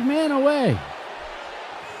Honky Tonk Man away.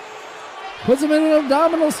 Puts him in an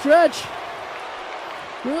abdominal stretch.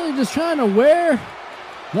 Really just trying to wear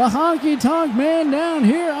the Honky Tonk Man down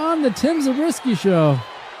here on the Tim Zabriskie Show.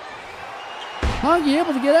 Honky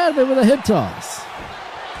able to get out of it with a hip toss.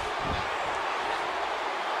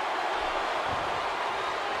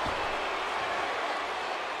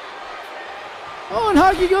 Oh, and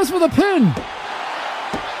Honky goes for the pin.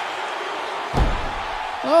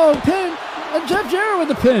 Oh, pin. And Jeff Jarrett with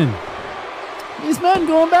the pin. These men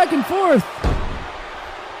going back and forth.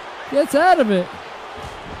 Gets out of it.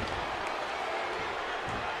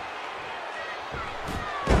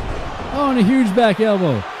 Oh, and a huge back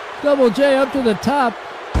elbow. Double J up to the top.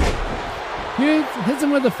 He hits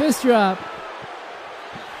him with a fist drop.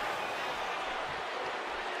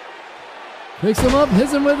 Picks him up,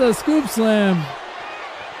 hits him with a scoop slam.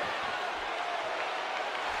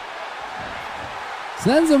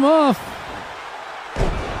 Sends him off.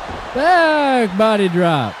 Back body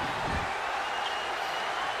drop.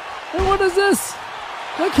 And what is this?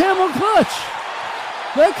 The camel clutch.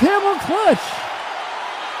 The camel clutch.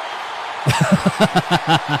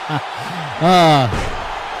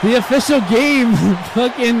 The official game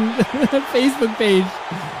fucking Facebook page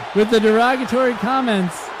with the derogatory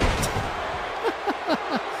comments.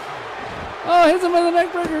 Oh, hits him with a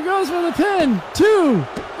neck breaker, goes for the pin. 2,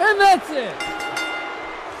 and that's it.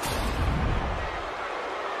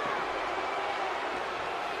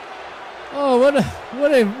 Oh,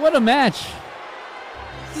 what a match.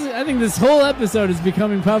 I think this whole episode is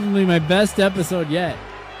becoming probably my best episode yet.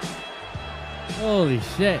 Holy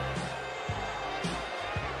shit.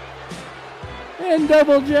 And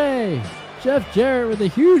Double J. Jeff Jarrett with a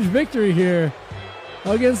huge victory here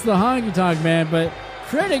against the Honky Tonk Man, but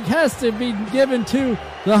credit has to be given to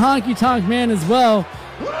the Honky Tonk Man as well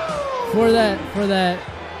for that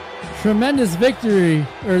tremendous victory,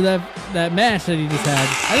 or that match that he just had.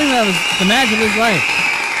 I think that was the match of his life.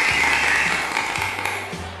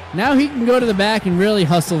 Now he can go to the back and really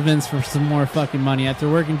hustle Vince for some more fucking money after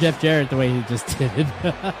working Jeff Jarrett the way he just did.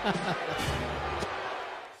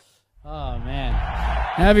 Oh, man.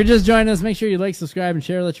 Now, if you're just joining us, make sure you like, subscribe, and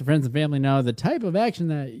share. Let your friends and family know the type of action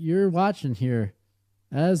that you're watching here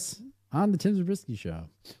as on the Tim Zabriskie Show.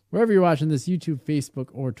 Wherever you're watching this, YouTube, Facebook,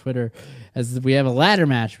 or Twitter, as we have a ladder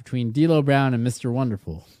match between D'Lo Brown and Mr.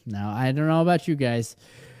 Wonderful. Now, I don't know about you guys.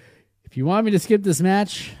 If you want me to skip this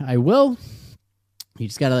match, I will. You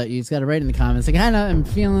just gotta write in the comments. I kind of am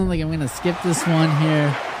feeling like I'm gonna skip this one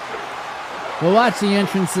here. We'll watch the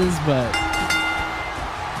entrances, but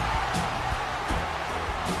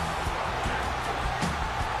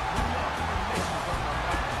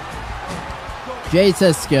Jay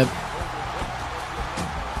says skip.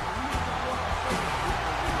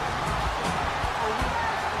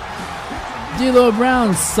 D'Lo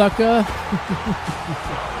Brown, sucker.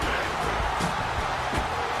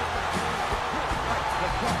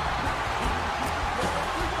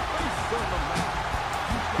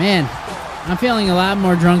 Man, I'm feeling a lot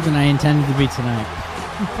more drunk than I intended to be tonight.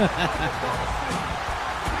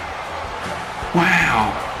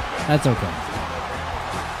 Wow. That's okay.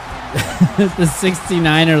 The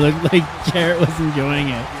 69er looked like Jarrett was enjoying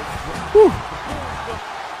it. Whew.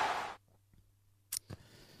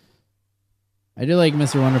 I do like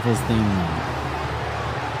Mr. Wonderful's theme.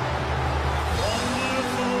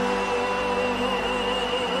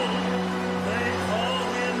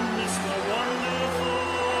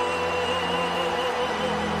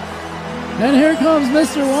 And here comes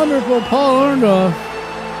Mr. Wonderful, Paul Orndorff.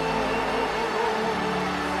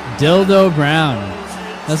 Dildo Brown.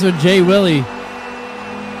 That's what Jay Willie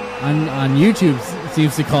on YouTube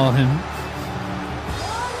seems to call him.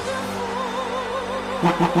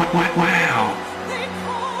 Wow.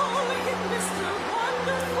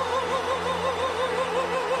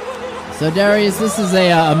 So Darius, this is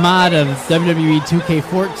a mod of WWE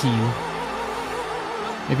 2K14.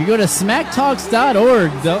 If you go to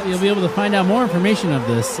smacktalks.org, you'll be able to find out more information of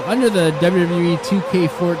this under the WWE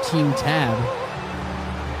 2K14 tab.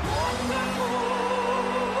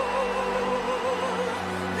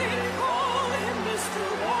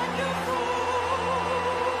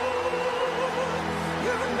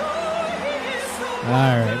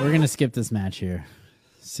 Alright, we're going to skip this match here.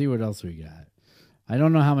 See what else we got. I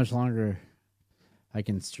don't know how much longer I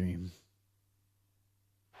can stream.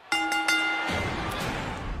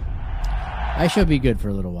 I should be good for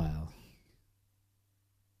a little while.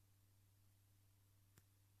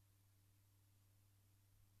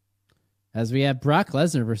 As we have Brock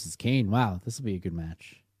Lesnar versus Kane. Wow, this will be a good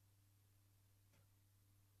match.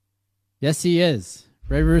 Yes, he is.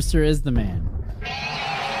 Ray Rooster is the man.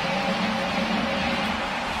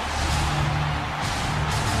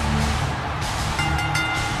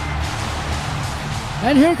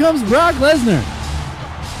 And here comes Brock Lesnar.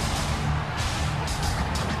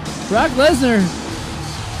 Brock Lesnar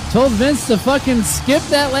told Vince to fucking skip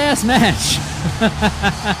that last match.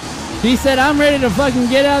 He said, I'm ready to fucking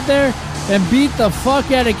get out there and beat the fuck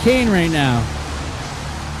out of Kane right now.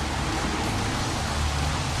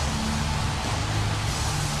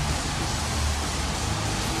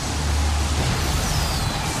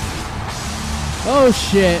 Oh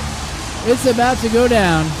shit. It's about to go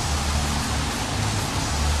down.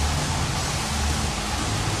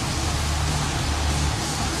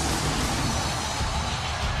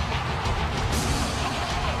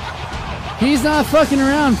 He's not fucking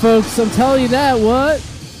around, folks. I'm telling you that. What?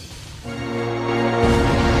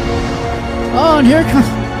 Oh, and here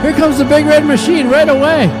comes the big red machine right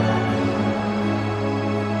away.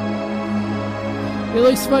 He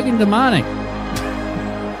looks fucking demonic.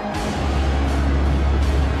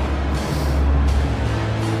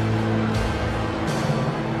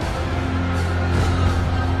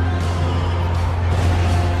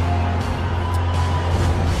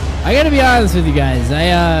 I gotta be honest with you guys.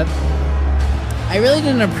 I really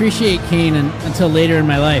didn't appreciate Kane until later in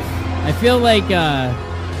my life. I feel like I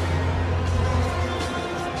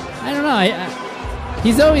don't know.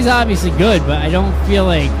 He's always obviously good, but I don't feel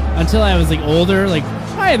like until I was like older, like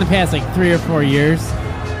probably in the past like 3 or 4 years,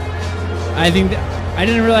 I think that I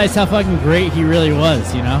didn't realize how fucking great he really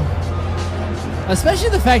was. You know, especially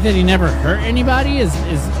the fact that he never hurt anybody is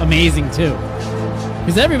amazing too.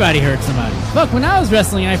 Because everybody hurts somebody. Fuck, when I was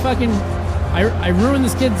wrestling, I ruined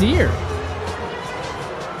this kid's ear.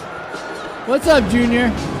 What's up, Junior?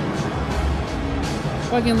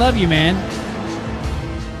 Fucking love you, man.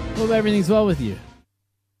 Hope everything's well with you.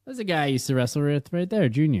 There's a guy I used to wrestle with right there,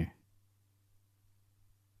 Junior.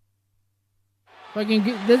 Fucking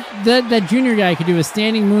that Junior guy could do a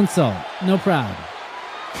standing moonsault. No problem.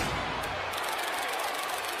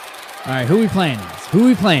 Alright, who we playing as? Who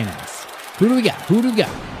we playing as? Who do we got? Who do we got?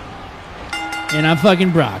 And I'm fucking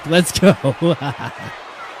Brock. Let's go.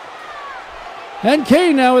 And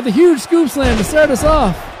Kane now with a huge scoop slam to start us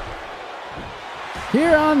off.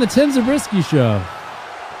 Here on the Tim Zabriskie Show.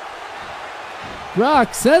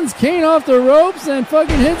 Brock sends Kane off the ropes and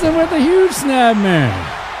fucking hits him with a huge snap man.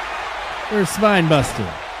 Or spine buster.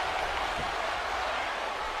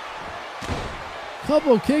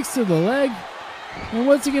 Couple kicks to the leg. And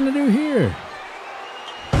what's he gonna do here?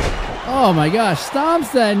 Oh my gosh,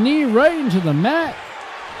 stomps that knee right into the mat.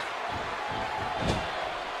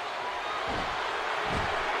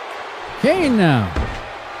 Kane now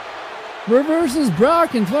reverses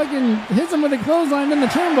Brock and fucking hits him with a clothesline in the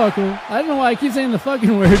turnbuckle. I don't know why I keep saying the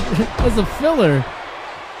fucking word as a filler.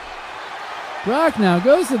 Brock now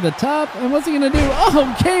goes to the top, and what's he gonna do?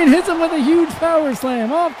 Oh, Kane hits him with a huge power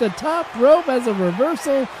slam off the top rope as a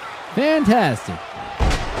reversal. Fantastic.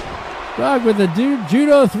 Brock with a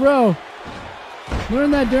judo throw.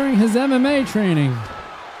 Learned that during his MMA training.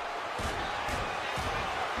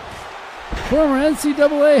 Former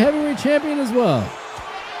NCAA heavyweight champion as well.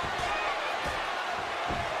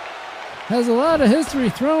 Has a lot of history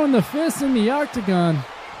throwing the fists in the octagon.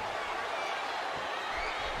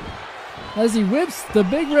 As he whips the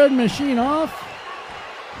Big Red Machine off.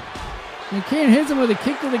 And Kane hits him with a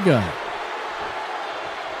kick to the gut.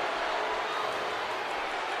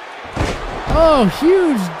 Oh,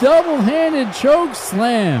 huge double-handed choke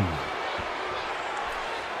slam.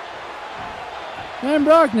 And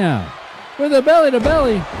Brock now with a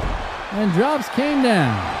belly-to-belly and drops Kane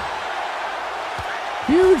down.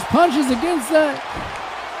 Huge punches against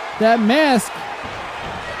that mask.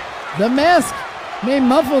 The mask may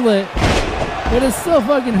muffle it, but it still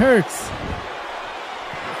fucking hurts.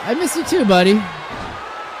 I miss you too, buddy.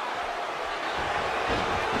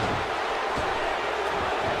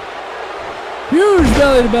 Huge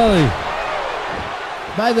belly-to-belly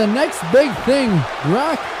by the next big thing,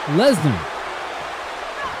 Brock Lesnar.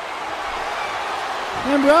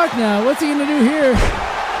 And Brock now, what's he going to do here?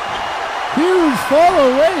 Huge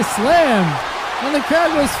fall-away slam, and the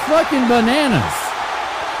crowd goes fucking bananas.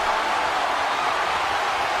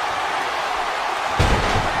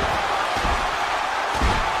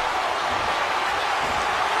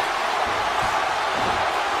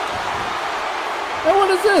 And what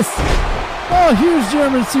is this? Oh, huge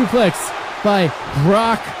German suplex by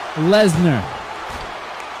Brock Lesnar.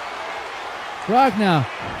 Brock now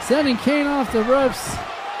sending Kane off the ropes.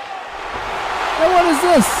 And what is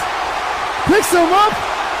this? Picks him up.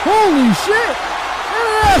 Holy shit. And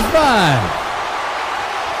an F5.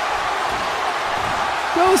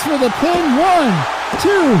 Goes for the pin. 1,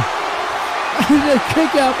 2. And a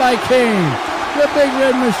kick out by Kane. The Big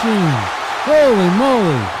Red Machine. Holy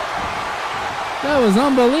moly. That was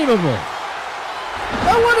unbelievable.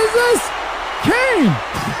 And what is this? Kane!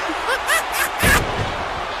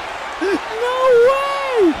 No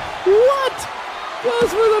way! What? Goes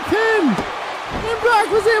for the pin! And Brock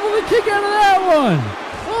was able to kick out of that one!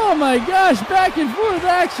 Oh my gosh, back and forth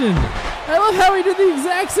action! I love how he did the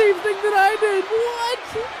exact same thing that I did! What?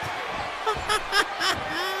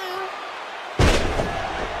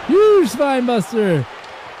 Huge spine buster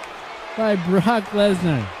by Brock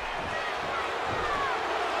Lesnar.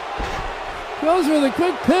 Goes for the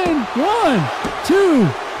quick pin. 1, 2.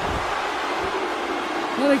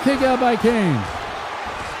 And a kick out by Kane.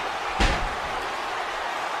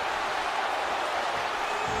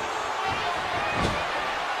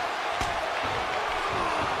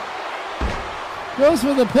 Goes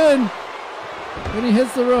for the pin. And he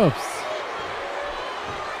hits the ropes.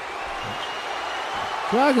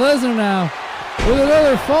 Brock Lesnar now with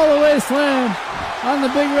another fall away slam on the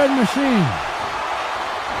Big Red Machine.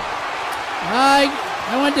 I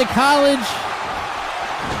went to college.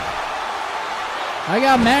 I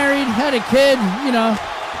got married, had a kid, you know,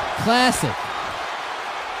 classic.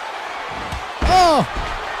 Oh,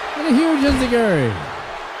 and a huge enziguri.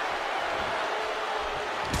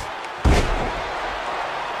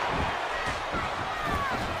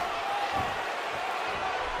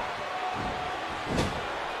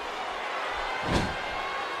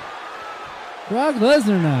 Brock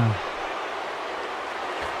Lesnar now.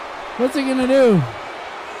 What's he gonna do?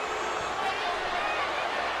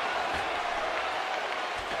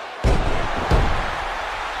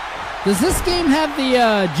 Does this game have the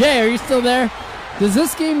Jay? Are you still there? Does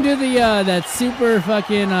this game do the that super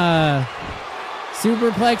fucking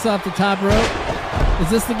superplex off the top rope? Is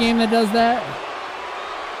this the game that does that?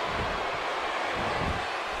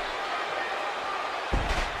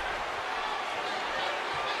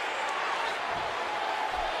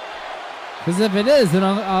 Because if it is, then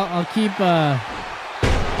I'll keep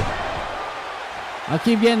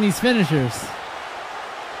getting these finishers.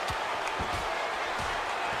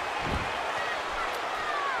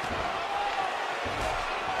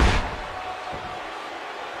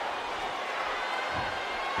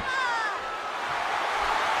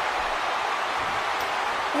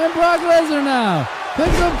 And Brock Lesnar now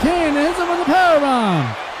picks up Kane and hits him with a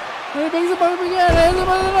powerbomb. And he picks him up again and hits him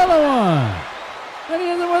with another one. And he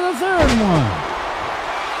hits him with a third one.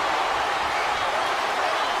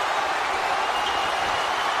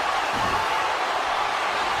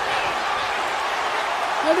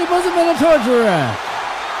 And he puts him in a torture rack.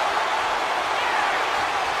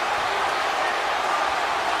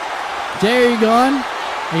 Jay, are you gone?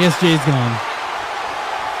 I guess Jay's gone.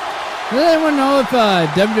 Does anyone know if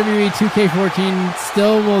WWE 2K14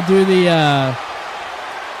 still will do the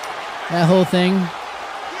that whole thing?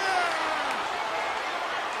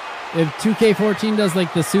 If 2K14 does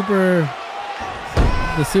like the superplex,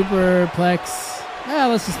 yeah,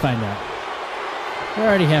 let's just find out. We're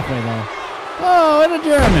already halfway there. Oh, and a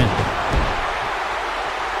German.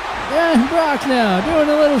 And Brock now doing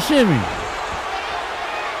a little shimmy.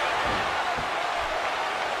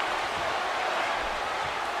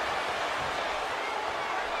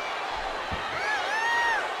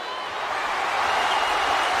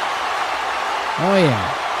 Oh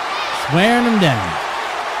yeah, swearing him down.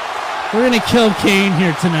 We're gonna kill Kane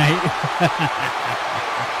here tonight.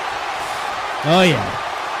 Oh yeah.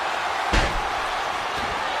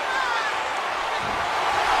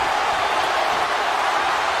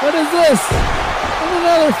 What is this? And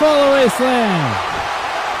another fall away slam.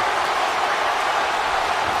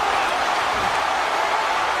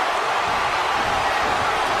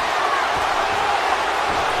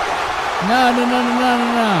 No.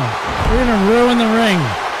 We're gonna ruin the ring.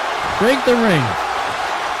 Break the ring.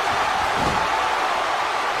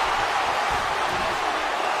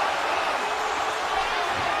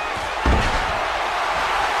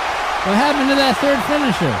 What happened to that third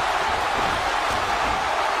finisher?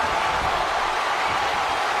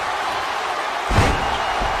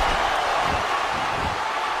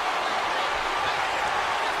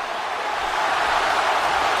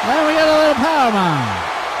 Then we got a little powerbomb.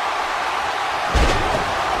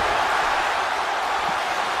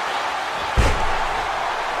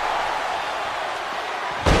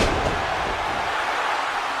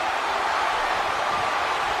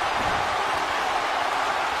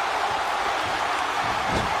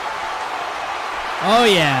 Oh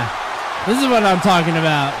yeah, this is what I'm talking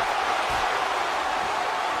about.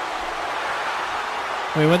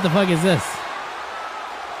 Wait, what the fuck is this?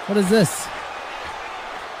 What is this?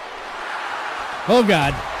 Oh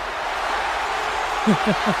God.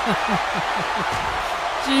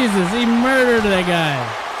 Jesus, he murdered that guy.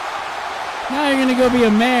 Now you're gonna go be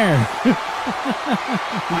a mayor.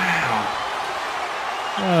 Wow.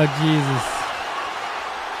 Oh Jesus.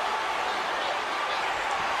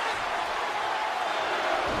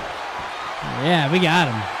 Yeah, we got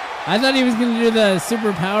him. I thought he was going to do the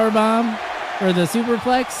super power bomb or the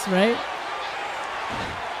superplex, right?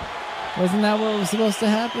 Wasn't that what was supposed to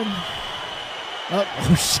happen?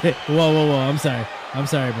 Oh shit. Whoa. I'm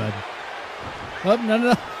sorry, bud. Oh,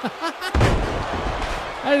 no.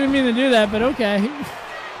 I didn't mean to do that, but okay.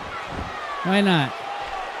 Why not?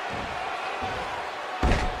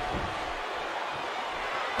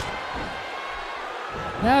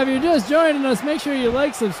 Now, if you're just joining us, make sure you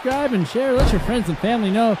like, subscribe, and share. Let your friends and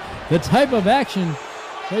family know the type of action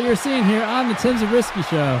that you're seeing here on the Tim Zabriskie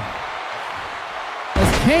Show.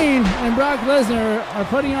 As Kane and Brock Lesnar are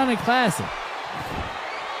putting on a classic.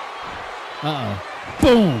 Uh-oh.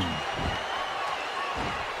 Boom.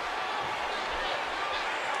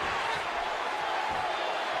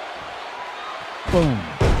 Boom.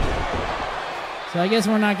 So I guess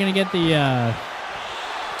we're not going to get the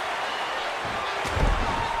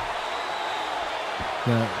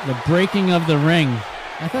breaking of the ring.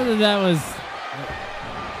 I thought that was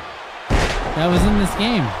in this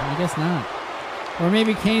game. I guess not. Or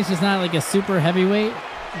maybe Kane's just not like a super heavyweight,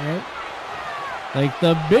 right? Like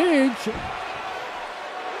the big...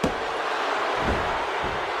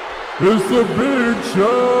 It's the Big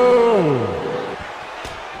Show!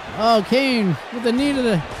 Oh, Kane with the knee to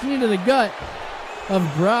the gut of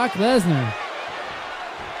Brock Lesnar.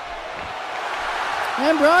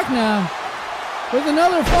 And Brock now with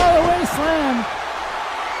another fall away slam.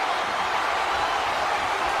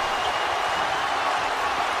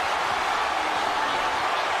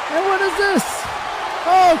 And what is this?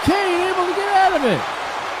 Oh, Kane able to get out of it.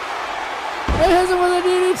 And hits him with a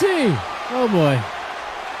DDT. Oh boy.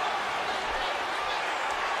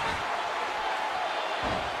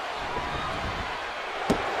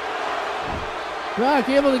 Brock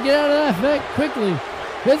able to get out of that effect quickly.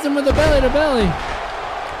 Hits him with the belly to belly.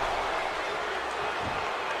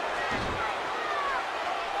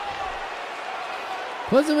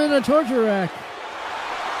 Puts him in a torture rack.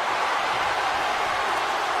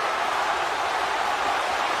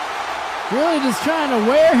 Really just trying to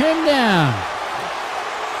wear him down.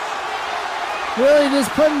 Really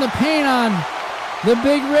just putting the paint on the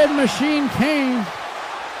Big Red Machine Kane.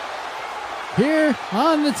 Here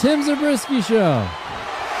on the Tim Zabriskie Show.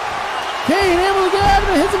 Kane able to get out of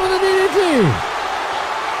it, hits him with a DDT.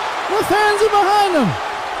 The fans are behind him.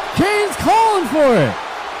 Kane's calling for it.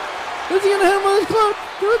 Is he going to hit him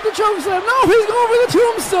with the choke slam? No, he's going for the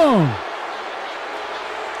tombstone.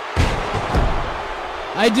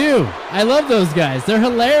 I do. I love those guys. They're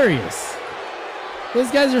hilarious.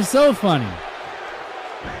 Those guys are so funny.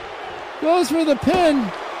 Goes for the pin.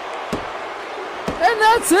 And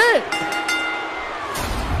that's it.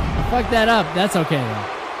 Fuck that up. That's okay though.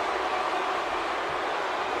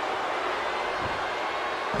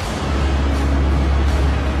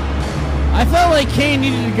 I felt like Kane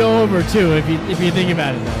needed to go over too, if you think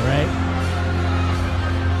about it though, right?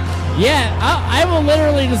 Yeah, I will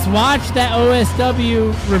literally just watch that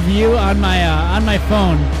OSW review on my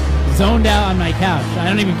phone, zoned out on my couch. I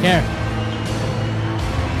don't even care.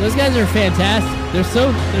 Those guys are fantastic. They're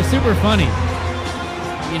super funny.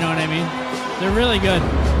 You know what I mean? They're really good.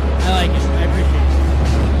 I like it. I appreciate it.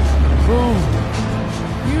 Boom.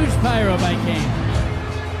 Huge pyro by Kane.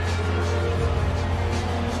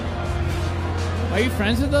 Are you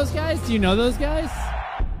friends with those guys? Do you know those guys?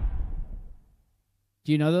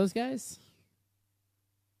 Do you know those guys?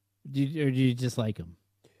 Or do you just like them?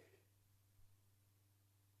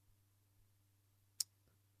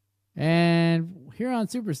 And here on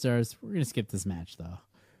Superstars, we're going to skip this match, though.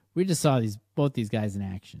 We just saw both these guys in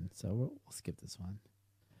action, so we'll skip this one.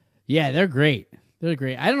 Yeah, they're great. They're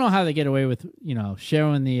great. I don't know how they get away with,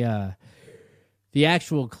 showing the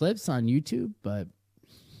actual clips on YouTube, but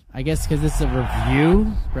I guess because it's a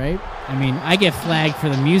review, right? I mean, I get flagged for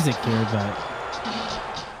the music here,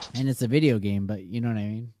 and it's a video game, but you know what I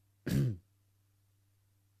mean?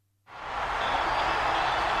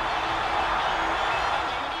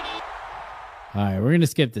 All right, we're going to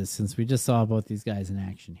skip this since we just saw both these guys in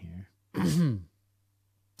action here.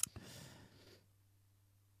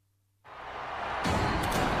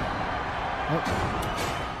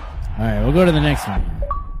 All right, we'll go to the next one.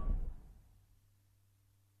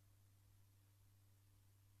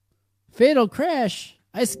 Fatal Crash.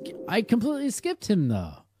 I completely skipped him,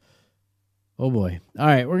 though. Oh, boy. All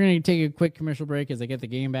right, we're going to take a quick commercial break as I get the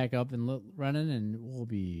game back up and running, and we'll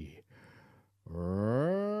be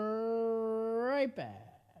right back.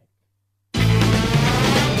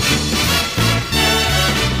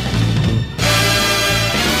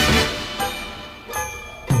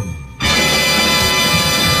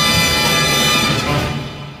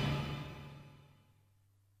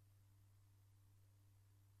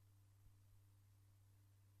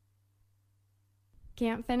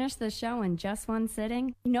 Can't finish the show in just one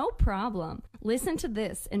sitting? No problem. Listen to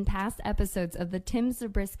this and past episodes of the Tim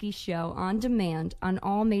Zabriskie Show on demand on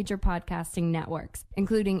all major podcasting networks,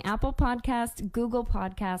 including Apple Podcasts, Google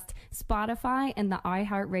Podcasts, Spotify, and the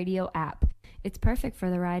iHeartRadio app. It's perfect for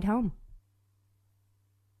the ride home.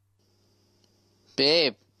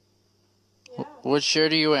 Babe, Yeah. what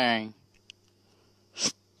shirt are you wearing?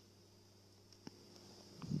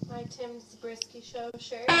 My Tim Zabriskie Show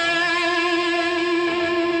shirt.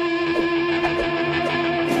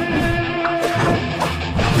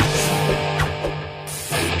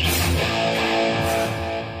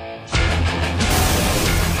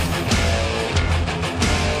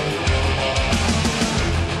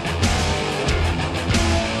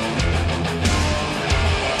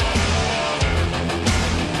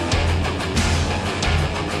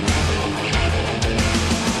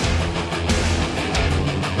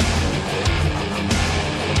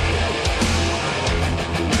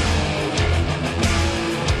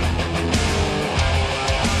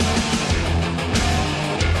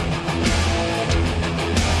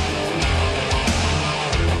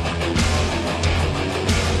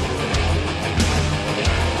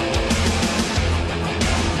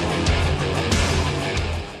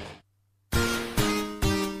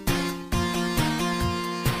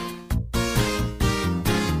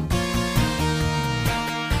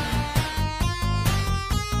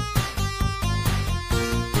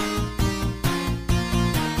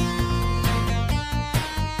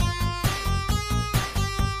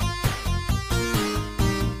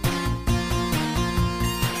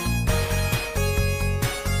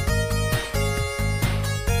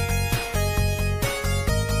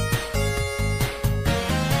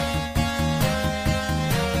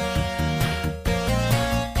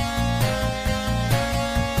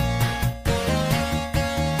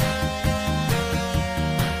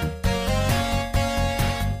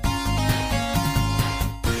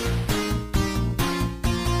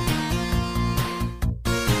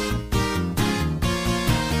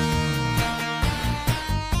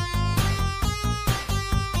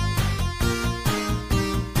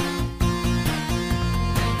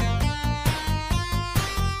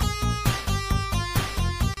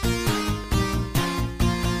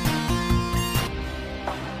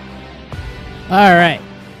 All right.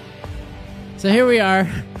 So here we are.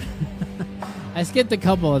 I skipped a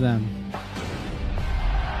couple of them.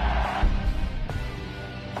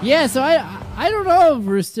 Yeah, so I don't know,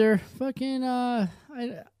 Rooster. Fucking I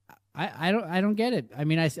don't get it. I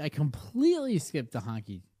mean, I completely skipped the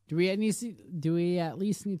honky. Do we at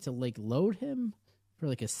least need to like load him for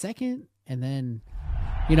like a second and then,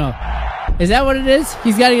 you know, is that what it is?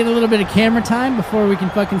 He's got to get a little bit of camera time before we can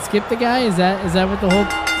fucking skip the guy. Is that what the whole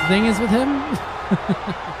thing is with him?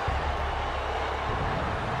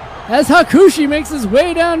 As Hakushi makes his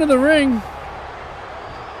way down to the ring.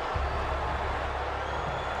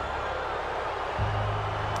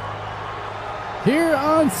 Here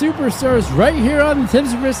on Superstars, right here on the Tim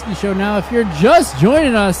Zabriskie Show. Now, if you're just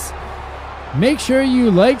joining us, make sure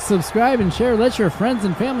you like, subscribe, and share. Let your friends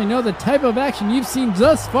and family know the type of action you've seen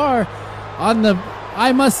thus far on the,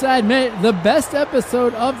 I must admit, the best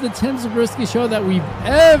episode of the Tim Zabriskie Show that we've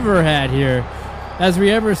ever had here as we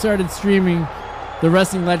ever started streaming the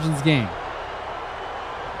Wrestling Legends game.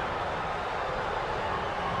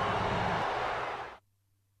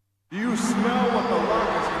 You smell what the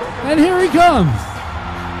Rock is cooking? And here he comes.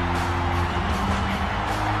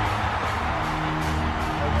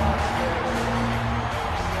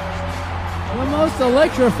 The most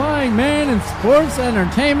electrifying man in sports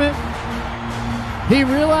entertainment. He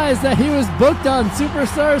realized that he was booked on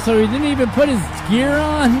Superstar, so he didn't even put his gear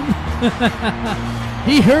on.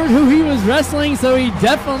 He heard who he was wrestling, so he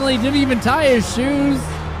definitely didn't even tie his shoes.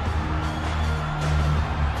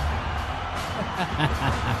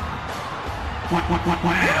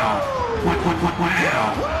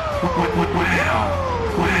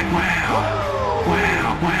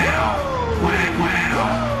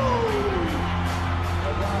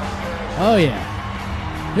 Oh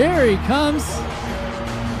yeah. Here he comes.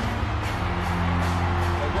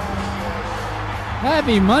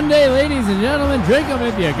 Happy Monday, ladies and gentlemen. Drink them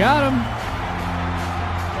if you got them.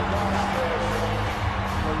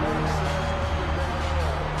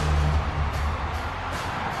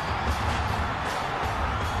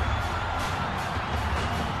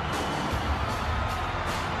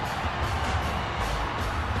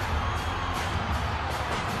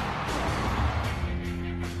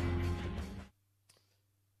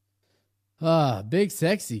 Big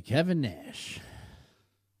sexy Kevin Nash.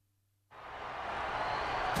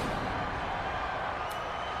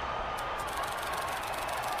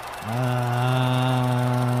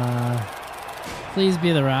 Please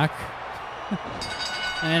be The Rock.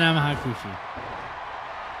 And I'm Hakushi.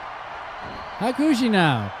 Hakushi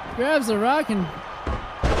now grabs The Rock and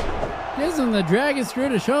gives him the dragon screw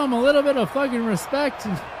to show him a little bit of fucking respect.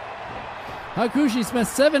 Hakushi spent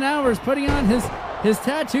 7 hours putting on his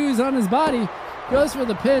tattoos on his body, goes for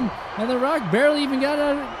the pin, and The Rock barely even get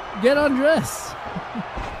undressed.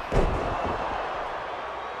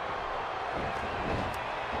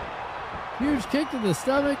 Huge kick to the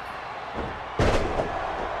stomach.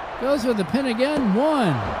 Goes for the pin again.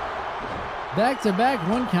 1. Back-to-back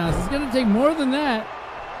 1 counts. It's going to take more than that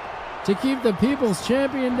to keep the People's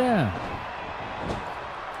Champion down.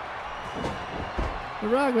 The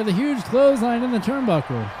Rock with a huge clothesline in the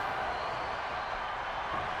turnbuckle.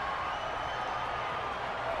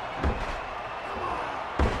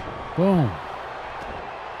 Boom.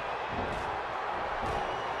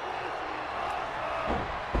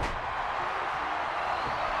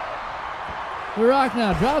 The Rock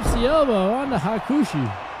now drops the elbow onto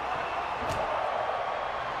Hakushi.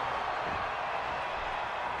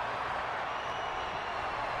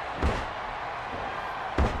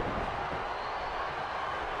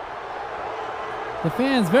 The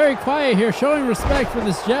fans very quiet here, showing respect for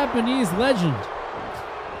this Japanese legend.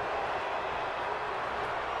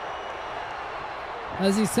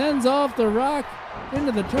 As he sends off The Rock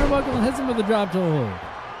into the turnbuckle and hits him with a drop toe hold.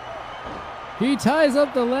 He ties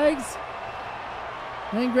up the legs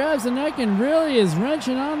and grabs the neck and really is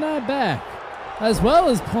wrenching on that back, as well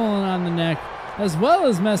as pulling on the neck, as well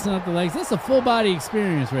as messing up the legs. That's a full body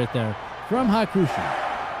experience right there from Hakushi.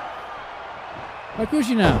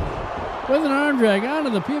 Hakushi now with an arm drag onto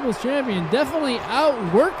the People's Champion, definitely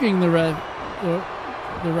outworking the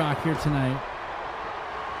Rock here tonight.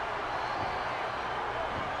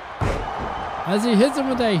 As he hits him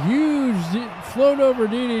with a huge float over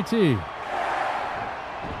DDT.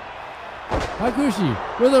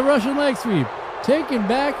 Hakushi with a Russian leg sweep, taking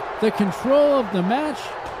back the control of the match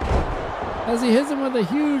as he hits him with a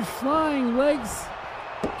huge flying legs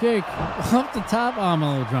kick off the top. Oh, I'm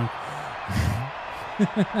a little drunk.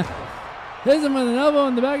 Hits him with an elbow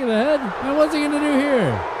in the back of the head. And what's he going to do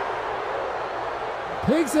here?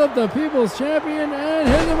 picks up the People's Champion and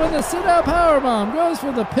hits him with a sit-out powerbomb. Goes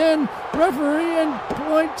for the pin. Referee in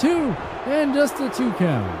 .2 and just a 2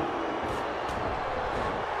 count.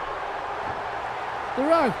 The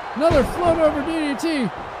Rock, another float over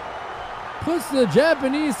DDT. Puts the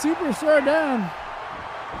Japanese superstar down.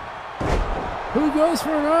 Who goes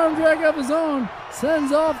for an arm drag of his own.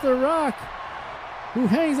 Sends off The Rock, who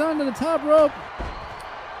hangs onto the top rope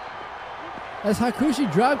as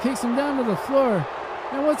Hakushi drop kicks him down to the floor.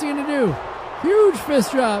 And what's he gonna do? Huge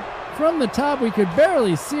fist drop from the top. We could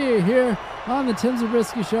barely see it here on the Tim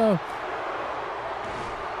Zabriskie Show.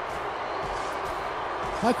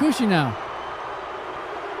 Hakushi now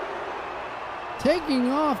taking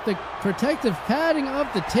off the protective padding of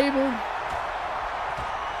the table.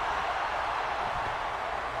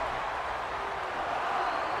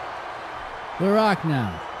 The Rock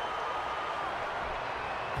now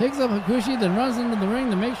picks up Hakushi, then runs into the ring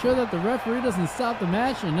to make sure that the referee doesn't stop the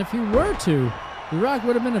match. And if he were to, The Rock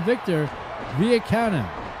would have been a victor via countout.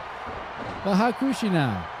 But Hakushi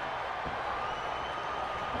now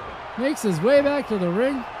makes his way back to the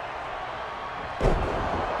ring.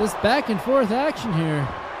 This back and forth action here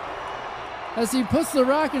as he puts The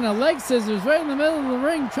Rock in a leg scissors right in the middle of the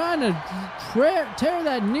ring, trying to tear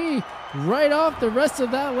that knee right off the rest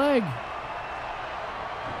of that leg.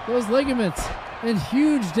 Those ligaments in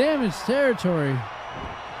huge damage territory.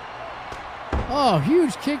 Oh,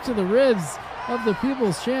 huge kick to the ribs of the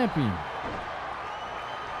People's Champion.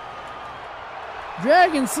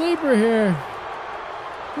 Dragon Sleeper here.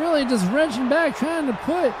 Really just wrenching back, trying to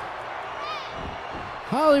put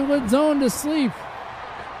Hollywood Zone to sleep.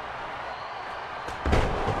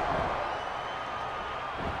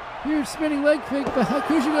 Huge spinning leg kick, but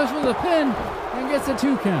Hakushi goes for the pin and gets a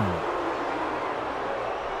 2 count.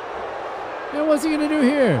 And what's he going to do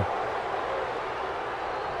here?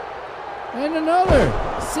 And another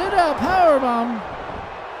sit-out powerbomb,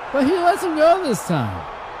 but he lets him go this time.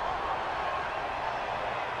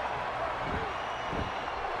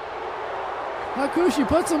 Hakushi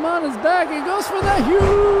puts him on his back and goes for that huge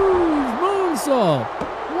moonsault.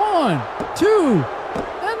 1, 2,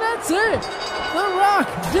 and that's it. The Rock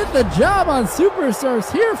did the job on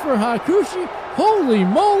Superstars here for Hakushi. Holy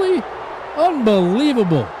moly,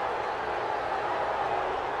 unbelievable.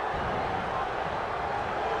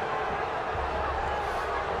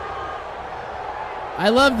 I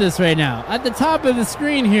love this right now. At the top of the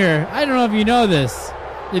screen here, I don't know if you know this,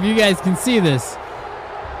 if you guys can see this,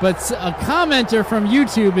 but a commenter from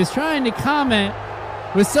YouTube is trying to comment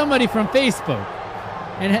with somebody from Facebook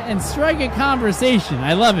and strike a conversation.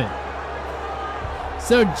 I love it.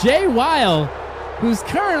 So Jay Weil, who's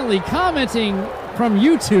currently commenting from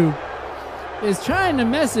YouTube, is trying to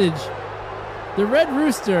message the Red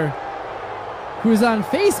Rooster, who's on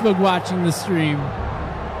Facebook watching the stream,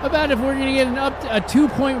 about if we're going to get a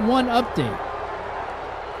 2.1 update.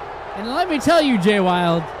 And let me tell you, Jay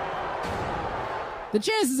Wild, the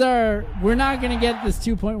chances are we're not going to get this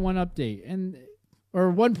 2.1 update,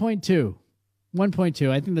 or 1.2. 1.2,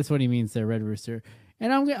 I think that's what he means there, Red Rooster.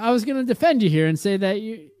 And I was going to defend you here and say that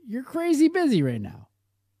you're crazy busy right now.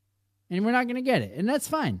 And we're not going to get it. And that's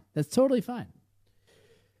fine. That's totally fine.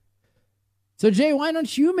 So, Jay, why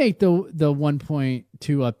don't you make the 1.2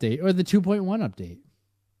 update or the 2.1 update?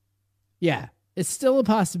 Yeah, it's still a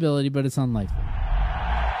possibility, but it's unlikely.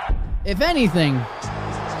 If anything,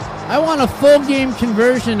 I want a full game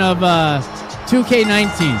conversion of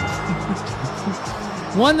 2K19.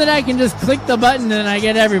 One that I can just click the button and I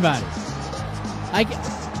get everybody.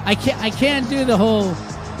 I can't do the whole,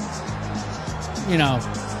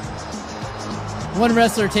 one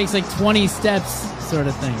wrestler takes like 20 steps sort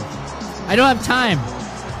of thing. I don't have time,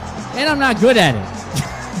 and I'm not good at it.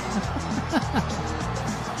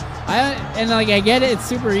 I get it. It's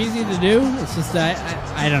super easy to do. It's just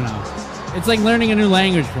I don't know. It's like learning a new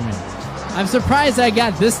language for me. I'm surprised I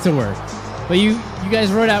got this to work, but you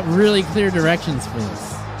guys wrote out really clear directions for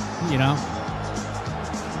this,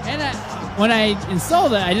 And when I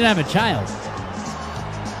installed it, I didn't have a child.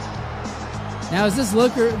 Now is this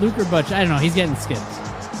Luker Butch? I don't know. He's getting skipped.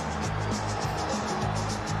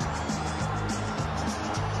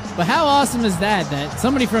 But how awesome is that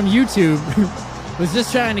somebody from YouTube was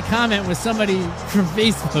just trying to comment with somebody from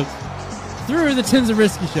Facebook through the Tim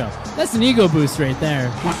Zabriskie Show. That's an ego boost right there.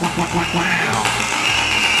 Wow.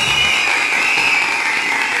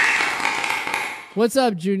 What's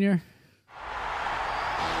up, Junior?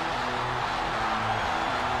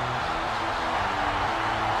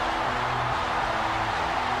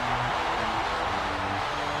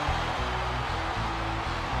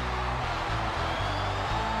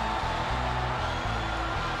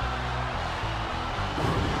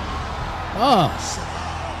 Oh.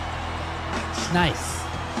 Nice.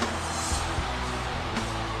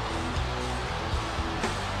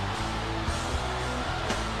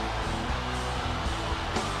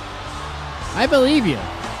 I believe you.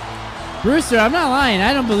 Brewster, I'm not lying.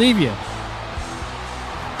 I don't believe you.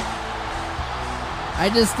 I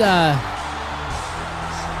just,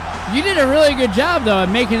 you did a really good job, though, at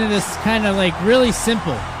making this kind of, like, really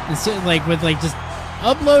simple. Instead, like, with, like, just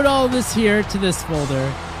upload all this here to this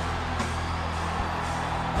folder.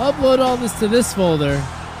 Upload all this to this folder.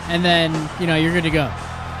 And then, you know, you're good to go.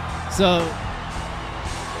 So,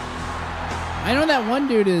 I know that one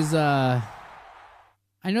dude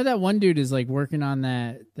is, like, working on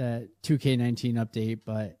that 2K19 update,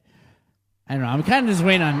 but I don't know. I'm kind of just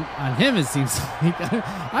waiting on him, it seems like.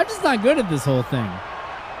 I'm just not good at this whole thing.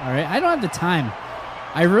 All right? I don't have the time.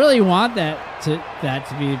 I really want that to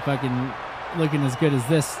be fucking looking as good as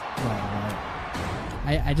this.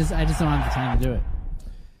 I just don't have the time to do it.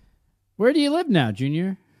 Where do you live now,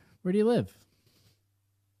 Junior? Where do you live?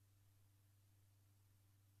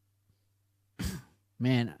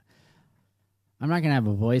 Man, I'm not going to have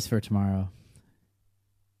a voice for tomorrow.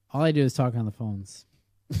 All I do is talk on the phones.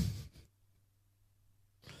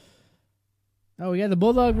 Oh, we got the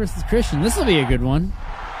Bulldog versus Christian. This will be a good one.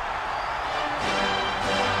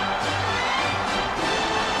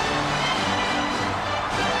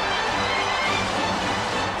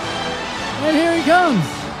 And here he comes.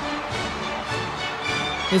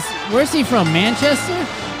 Where's he from? Manchester?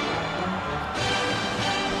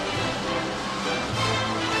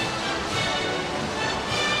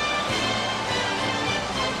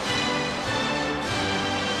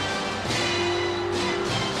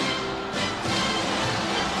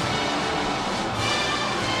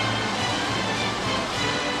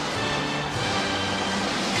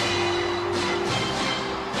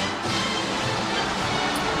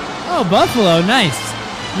 Oh, Buffalo, nice.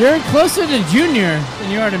 You're closer to Junior than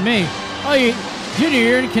you are to me. Oh, Junior,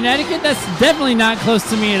 you're in Connecticut? That's definitely not close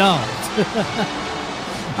to me at all.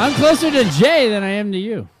 I'm closer to Jay than I am to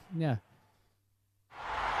you. Yeah.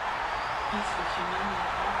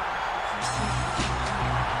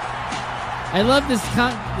 I love this.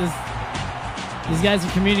 These guys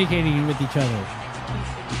are communicating with each other.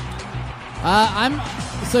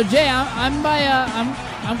 Jay.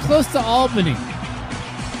 I'm close to Albany.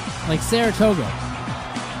 Like Saratoga.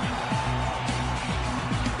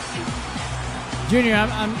 Junior,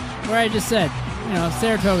 I'm where I just said, you know,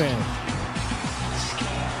 Saratoga is.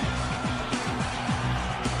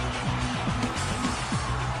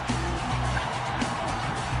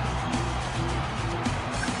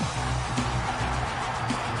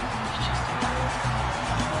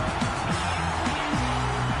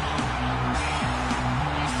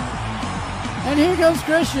 And here comes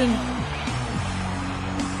Christian.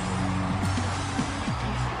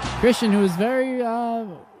 Christian, who was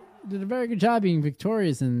did a very good job being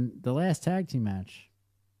victorious in the last tag team match.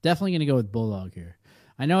 Definitely going to go with Bulldog here.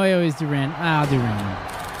 I know I always do random. I'll do random.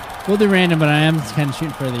 We'll do random, but I am kind of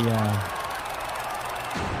shooting for the...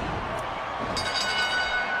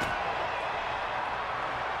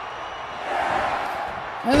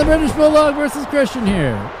 And the British Bulldog versus Christian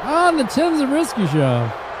here on the Tim Zabriskie Show.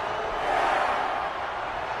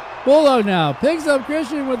 Bulldog now picks up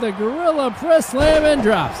Christian with a gorilla press slam and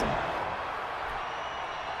drops him.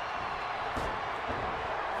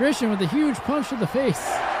 Christian with a huge punch to the face.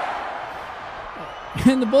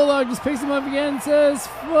 And the Bulldog just picks him up again and says,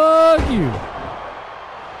 "Fuck you."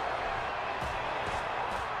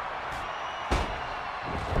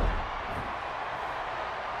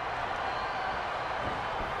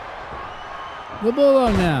 The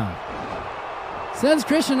Bulldog now sends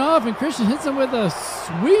Christian off, and Christian hits him with a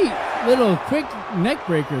sweet little quick neck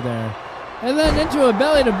breaker there. And then into a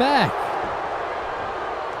belly to back.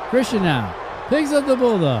 Christian now picks up the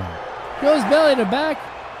Bulldog. Goes belly to back,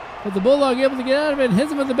 but the Bulldog able to get out of it and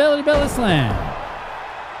hits him with the belly to belly slam.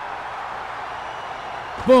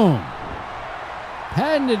 Boom.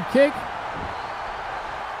 Patented kick.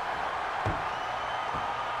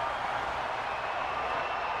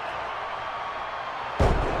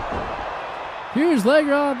 Huge leg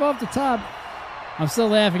drop off the top. I'm still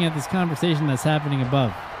laughing at this conversation that's happening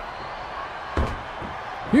above.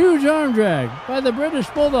 Huge arm drag by the British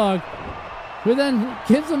Bulldog, who then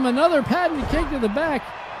gives him another patented kick to the back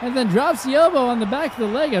and then drops the elbow on the back of the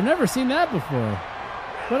leg. I've never seen that before,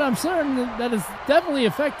 but I'm certain that is definitely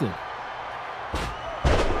effective.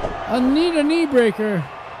 A knee breaker.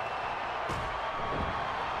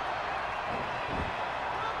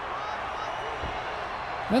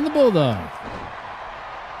 And the Bulldog.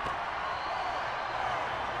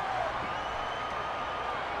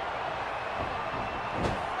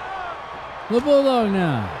 The Bulldog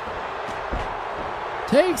now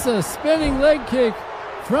takes a spinning leg kick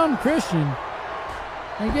from Christian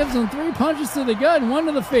and gives him 3 punches to the gut and 1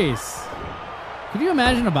 to the face. Could you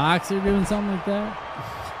imagine a boxer doing something like that?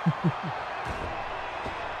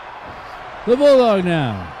 The Bulldog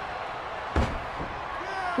now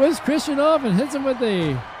whips Christian off and hits him with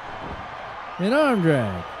an arm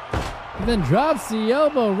drag. And then drops the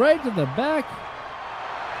elbow right to the back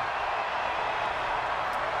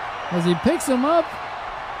as he picks him up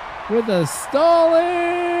with a stalling.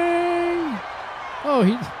 Oh,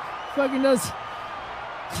 he fucking does.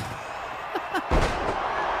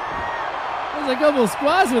 There's a couple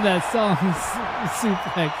squats with that stalling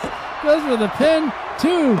suplex. Goes for the pin,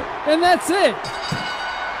 2, and that's it.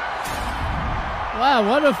 Wow,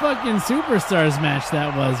 what a fucking superstars match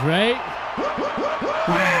that was, right?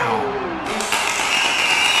 Wow.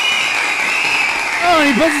 Oh, and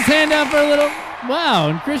he puts his hand out for a little. Wow,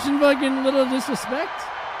 and Christian fucking little disrespect.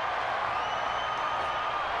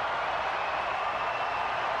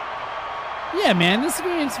 Yeah, man, this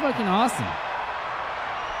game's fucking awesome.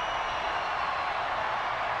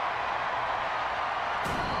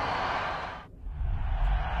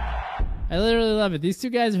 I literally love it. These two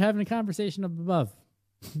guys are having a conversation up above.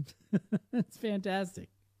 It's fantastic.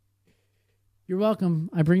 You're welcome.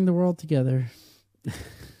 I bring the world together.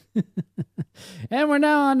 And we're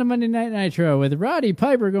now on to Monday Night Nitro with Roddy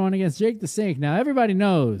Piper going against Jake the Snake. Now, everybody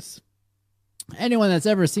knows, anyone that's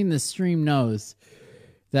ever seen this stream knows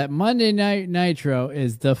that Monday Night Nitro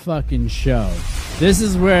is the fucking show. This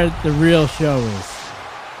is where the real show is.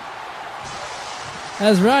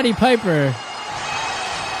 As Roddy Piper,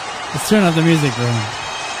 let's turn off the music for him.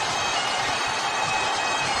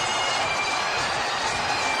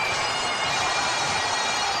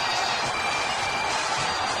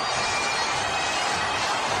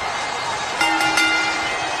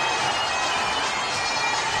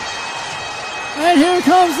 And here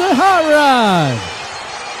comes the Hot Rod.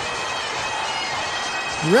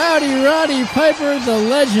 Roddy Piper, the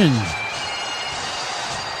legend,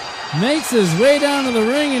 makes his way down to the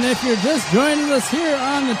ring. And if you're just joining us here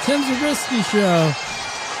on the Tim Zabriskie Show,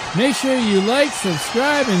 make sure you like,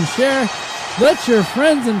 subscribe, and share. Let your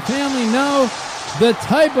friends and family know the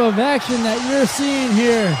type of action that you're seeing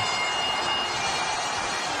here.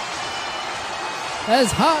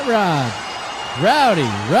 As Hot Rod, Roddy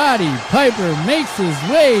Piper makes his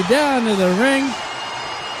way down to the ring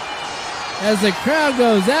as the crowd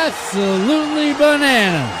goes absolutely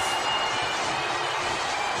bananas.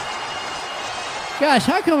 Gosh,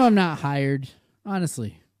 how come I'm not hired?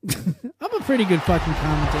 Honestly. I'm a pretty good fucking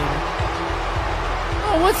commentator.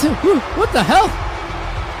 Oh, what the hell?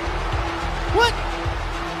 What?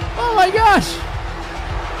 Oh my gosh.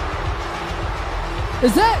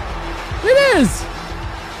 Is that? It is.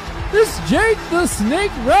 This Jake the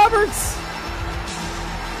Snake Roberts.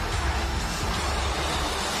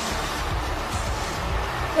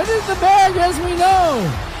 And in the bag, as we know,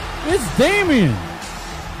 it's Damien.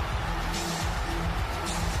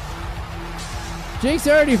 Jake's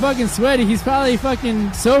already fucking sweaty. He's probably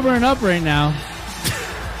fucking sobering up right now.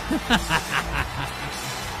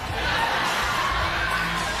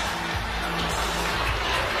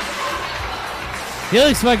 He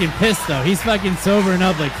looks fucking pissed though. He's fucking sobering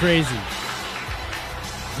up like crazy.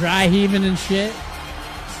 Dry heaving and shit.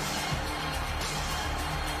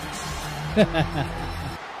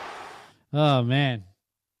 Oh man.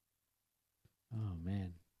 Oh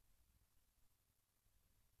man.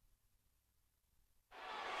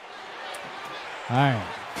 All right.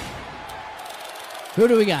 Who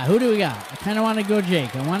do we got? I kind of want to go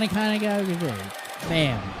Jake. I want to kind of go Jake.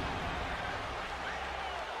 Bam.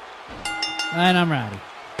 And I'm Roddy.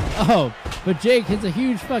 Oh, but Jake hits a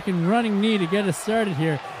huge fucking running knee to get us started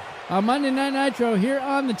here on Monday Night Nitro here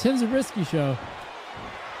on the Tim Zabriskie Show.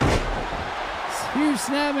 Huge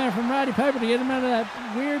snapmare from Roddy Piper to get him out of that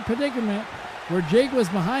weird predicament where Jake was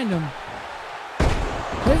behind him.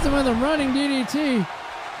 Hits him with a running DDT.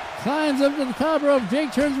 Climbs up to the top rope.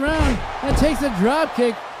 Jake turns around and takes a drop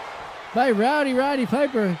kick by Roddy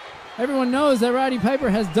Piper. Everyone knows that Roddy Piper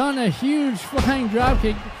has done a huge flying drop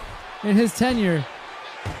kick in his tenure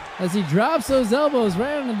as he drops those elbows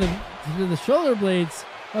right onto the shoulder blades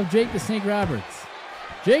of Jake the Snake Roberts.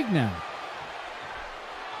 Jake now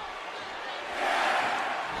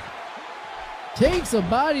takes a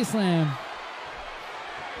body slam.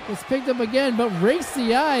 It's picked up again, but rakes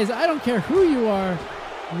the eyes. I don't care who you are,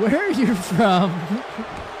 where you're from.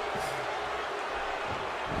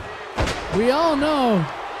 We all know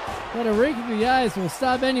that a rake of the eyes will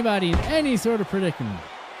stop anybody in any sort of predicament.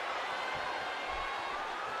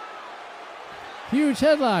 Huge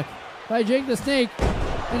headlock by Jake the Snake,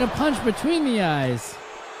 and a punch between the eyes,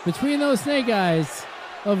 between those snake eyes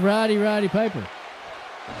of Roddy Piper.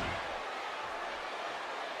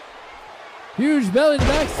 Huge belly to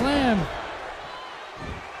back slam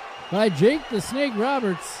by Jake the Snake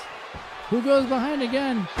Roberts, who goes behind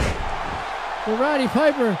again. But Roddy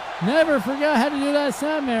Piper never forgot how to do that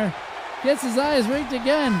snapmare. Gets his eyes raked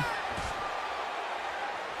again.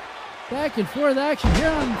 Back and forth action here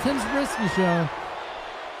on the Tim Zabriskie Show.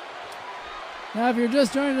 Now, if you're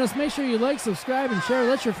just joining us, make sure you like, subscribe, and share.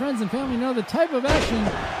 Let your friends and family know the type of action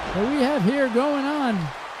that we have here going on.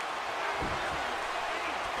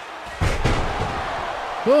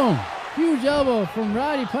 Boom. Huge elbow from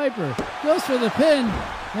Roddy Piper. Goes for the pin,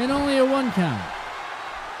 and only a 1 count.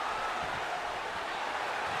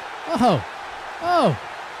 Oh,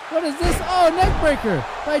 what is this? Oh, neckbreaker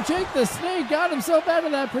by Jake the Snake. Got himself out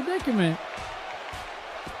of that predicament.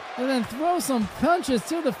 And then throw some punches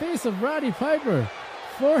to the face of Roddy Piper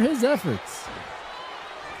for his efforts.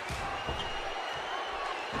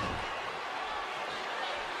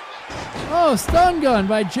 Oh, stun gun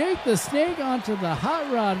by Jake the Snake onto the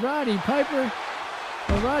hot rod Roddy Piper.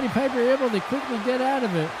 But Roddy Piper able to quickly get out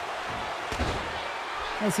of it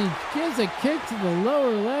as he gives a kick to the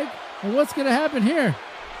lower leg. And what's going to happen here?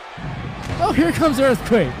 Oh, here comes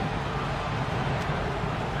Earthquake.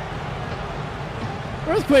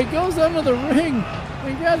 Earthquake goes under the ring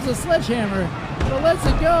and grabs a sledgehammer, but lets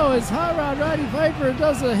it go as Hot Rod Roddy Piper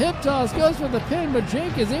does a hip toss, goes for the pin, but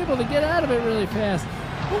Jake is able to get out of it really fast.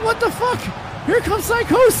 But what the fuck? Here comes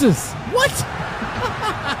Psychosis. What?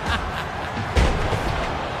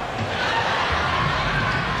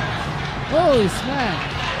 Holy smack.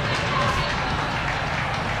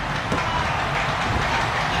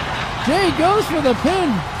 Jay goes for the pin,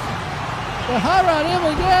 but Hot Rod able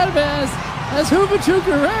to get out of it as Juventud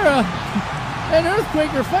Guerrera and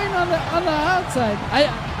Earthquake are fighting on the outside.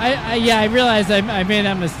 I realized I made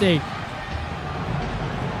that mistake.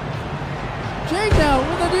 Jake now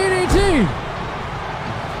with a DDT.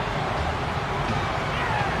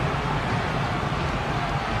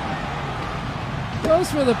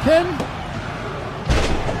 Goes for the pin,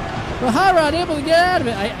 but Hot Rod able to get out of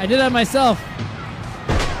it. I did that myself.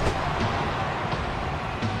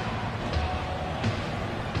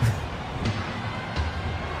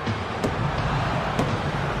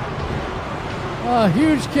 A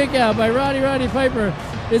huge kick out by Roddy Piper.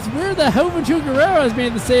 It's weird that Juventud Guerrera has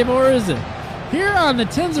made the save, or is it? Here on the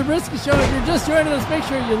Tim Zabriskie Show, if you're just joining us, make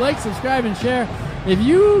sure you like, subscribe, and share. If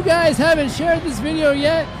you guys haven't shared this video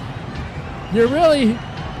yet, you're really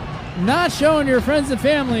not showing your friends and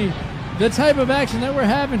family the type of action that we're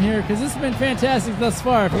having here, because this has been fantastic thus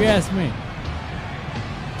far, if you ask me.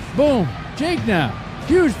 Boom. Jake now.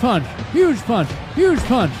 Huge punch. Huge punch. Huge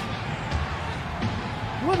punch.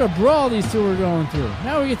 What a brawl these two are going through.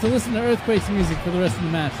 Now we get to listen to Earthquake's music for the rest of the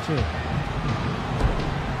match, too.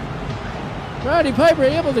 Roddy Piper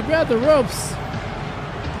able to grab the ropes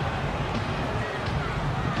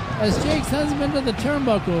as Jake sends him into the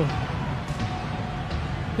turnbuckle.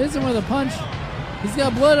 Hits him with a punch. He's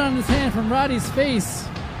got blood on his hand from Roddy's face.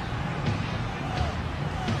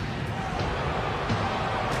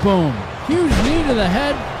 Boom. Huge knee to the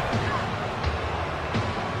head.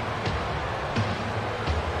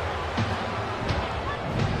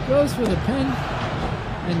 Goes for the pin,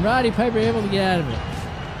 and Roddy Piper able to get out of it.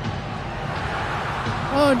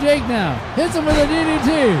 Oh, Jake now hits him with a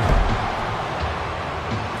DDT.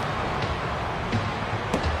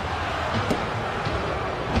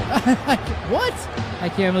 What? I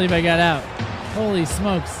can't believe I got out. Holy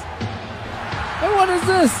smokes. And what is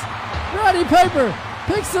this? Roddy Piper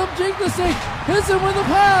picks up Jake the Snake, hits him with a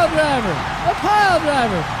pile driver. A pile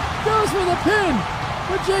driver. Goes for the pin,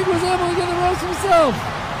 but Jake was able to get the ropes himself.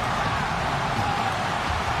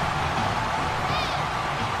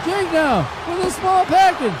 Jake now with a small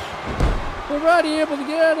package, but Roddy able to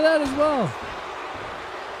get out of that as well.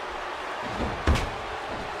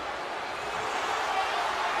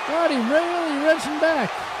 Roddy really wrenching back.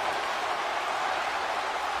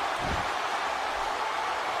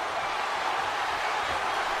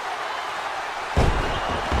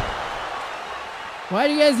 Why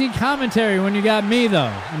do you guys need commentary when you got me,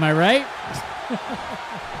 though? Am I right?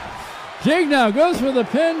 Jake now goes for the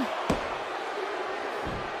pin.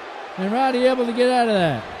 And Roddy able to get out of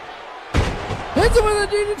that. Hits him with a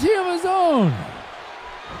DDT of his own.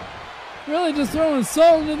 Really just throwing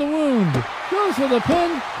salt into the wound. Goes for the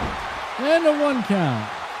pin. And a 1 count.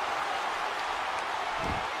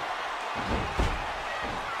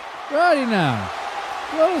 Roddy now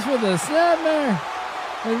goes for the snapmare.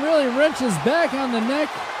 And really wrenches back on the neck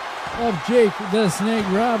of Jake the Snake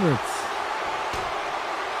Roberts.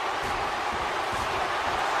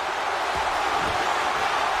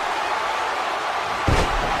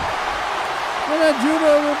 And a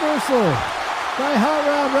judo reversal by Hot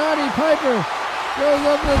Rod Roddy Piper. Goes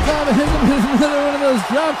up to the top and hits him with another one of those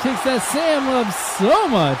drop kicks that Sam loves so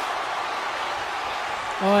much.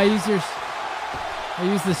 Oh, I used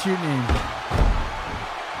the shoot name.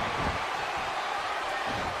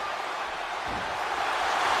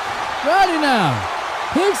 Roddy now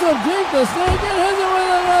picks up Jake the Snake and hits him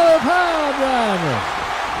with another pile driver.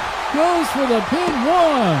 Goes for the pin.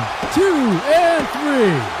 1, 2, and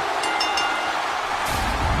 3.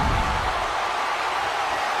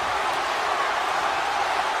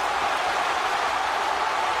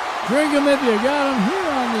 Drink 'em if you got 'em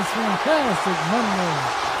here on this fantastic Monday.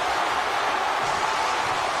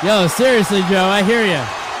 Yo, seriously, Joe, I hear you.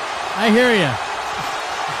 I hear you.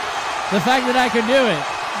 The fact that I could do it.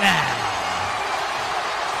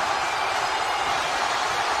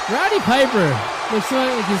 Roddy Piper looks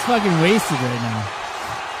like he's fucking wasted right now.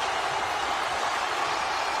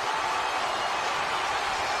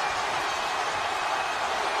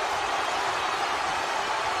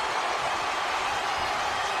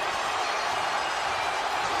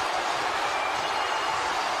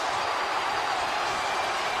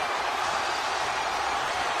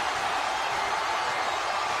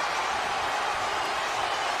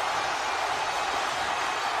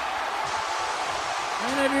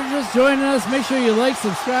 Joining us, make sure you like,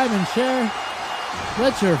 subscribe, and share.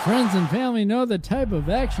 Let your friends and family know the type of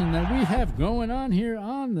action that we have going on here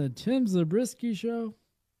on the Tim Zabriskie Show.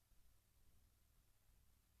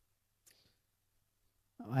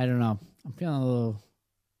 I don't know. I'm feeling a little...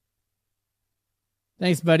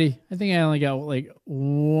 Thanks, buddy. I think I only got like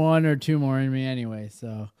 1 or 2 more in me anyway.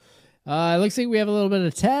 So it looks like we have a little bit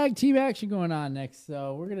of tag team action going on next.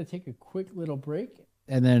 So we're going to take a quick little break.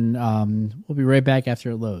 And then we'll be right back after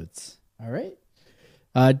it loads. All right.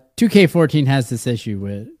 2K14 has this issue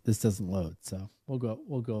with this doesn't load, so we'll go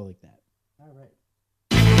like that. All right.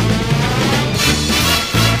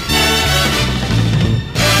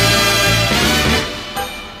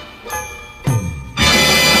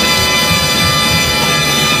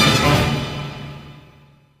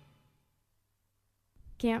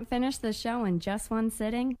 Can't finish the show in just one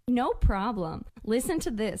sitting? No problem. Listen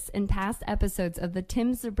to this and past episodes of The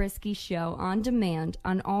Tim Zabriskie Show on demand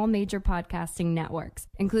on all major podcasting networks,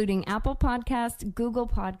 including Apple Podcasts, Google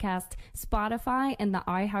Podcasts, Spotify, and the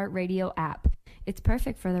iHeartRadio app. It's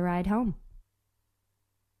perfect for the ride home.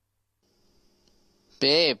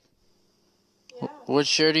 Babe, Yeah. what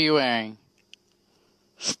shirt are you wearing?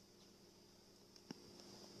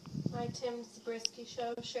 My Tim Zabriskie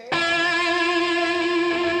Show shirt.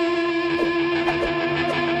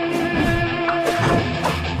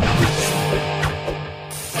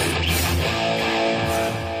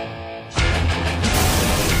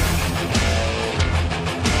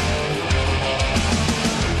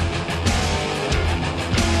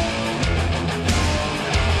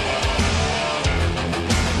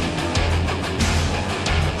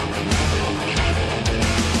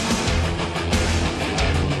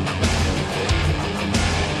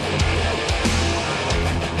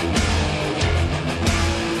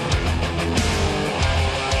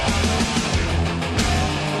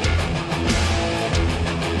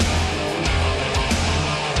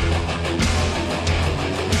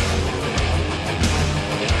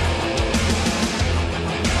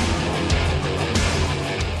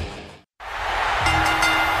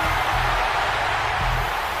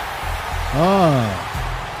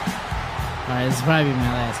 This will probably be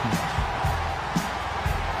my last match.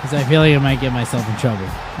 Because I feel like I might get myself in trouble.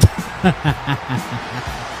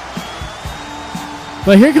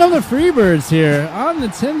 But here come the Freebirds here on the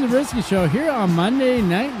Tim Zabriskie Show here on Monday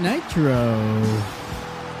Night Nitro.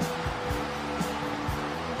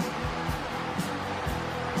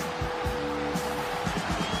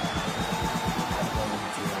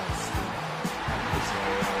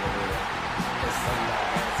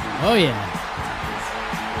 Oh yeah.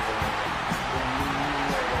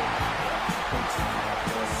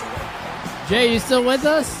 Jay, you still with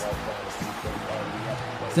us?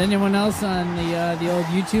 Is anyone else on the old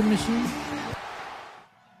YouTube machine?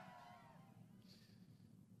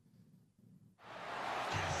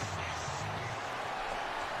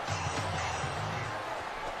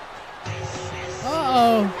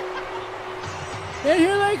 Uh-oh. And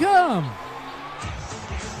here they come.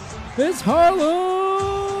 It's Harlem.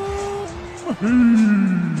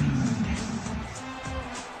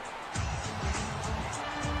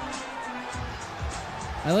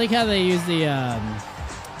 I like how they use the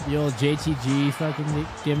old JTG fucking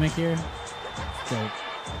gimmick here. So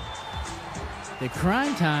the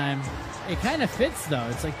Crime Time, it kind of fits though.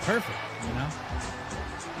 It's like perfect, you know.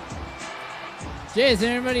 Jay, is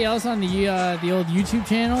there anybody else on the old YouTube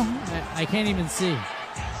channel? I can't even see.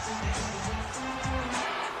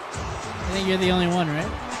 I think you're the only one,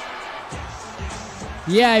 right?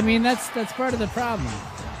 Yeah, I mean that's part of the problem.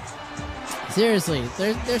 Seriously,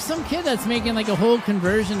 there's some kid that's making like a whole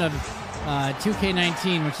conversion of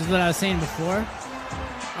 2K19, which is what I was saying before.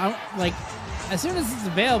 Like, as soon as it's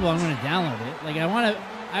available, I'm going to download it. Like,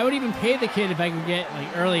 I would even pay the kid if I could get like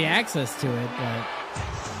early access to it, but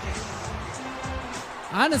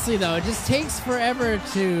honestly though, it just takes forever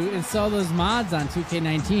to install those mods on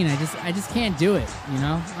 2K19. I just can't do it, you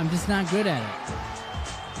know? I'm just not good at it.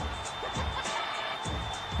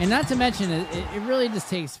 And not to mention, it really just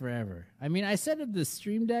takes forever. I mean, I set up the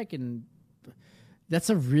Stream Deck, and that's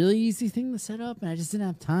a really easy thing to set up, and I just didn't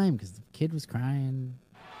have time because the kid was crying,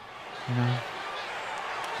 you know?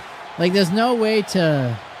 Like, there's no way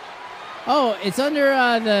to... Oh, it's under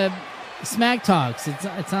the Smack Talks.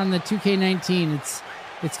 It's on the 2K19.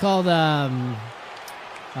 It's called...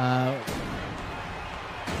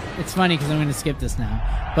 it's funny because I'm going to skip this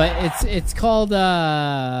now. But it's called...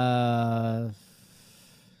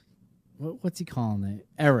 What's he calling it?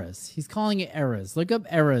 Eras. He's calling it Eras. Look up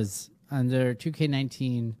Eras under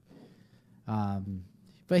 2K19.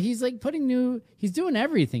 But he's like he's doing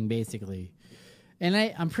everything basically. And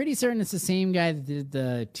I'm pretty certain it's the same guy that did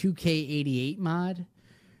the 2K88 mod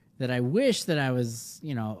that I wish that I was,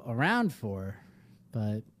 around for.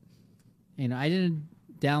 But, I didn't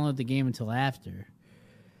download the game until after.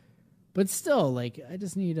 But still, like, I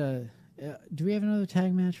just need a... do we have another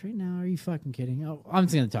tag match right now? Are you fucking kidding? Oh, I'm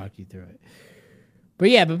just going to talk you through it.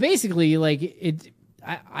 But yeah, but basically, like,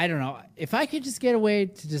 I don't know. If I could just get a way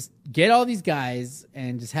to just get all these guys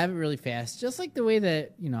and just have it really fast, just like the way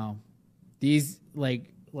that, these,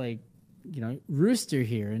 Rooster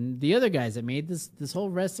here and the other guys that made this whole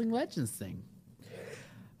Wrestling Legends thing.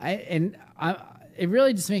 It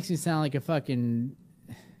really just makes me sound like a fucking...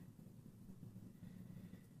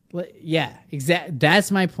 Yeah,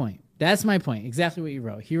 that's my point. That's my point. Exactly what you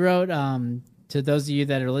wrote. He wrote, to those of you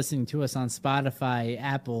that are listening to us on Spotify,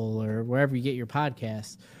 Apple, or wherever you get your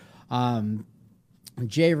podcasts,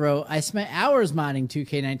 Jay wrote, I spent hours modding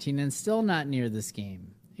 2K19 and still not near this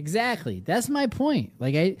game. Exactly. That's my point.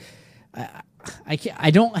 Like,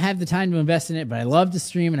 I don't have the time to invest in it, but I love to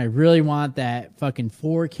stream, and I really want that fucking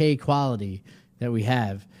 4K quality that we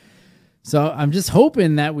have. So I'm just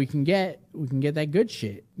hoping that we can get that good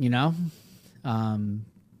shit,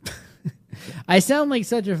 I sound like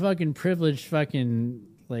such a fucking privileged fucking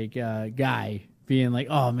guy being like,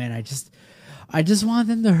 oh man, I just want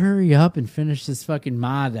them to hurry up and finish this fucking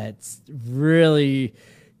mod that's really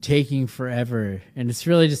taking forever, and it's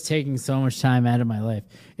really just taking so much time out of my life.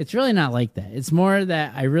 It's really not like that. It's more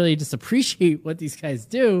that I really just appreciate what these guys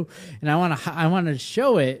do, and I want to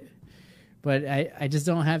show it, but I just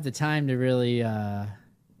don't have the time to really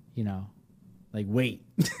wait.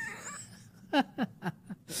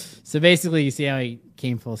 So basically, you see how I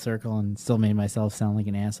came full circle and still made myself sound like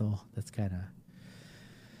an asshole. That's kind of...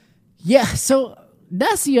 Yeah, so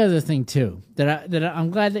that's the other thing, too, that I'm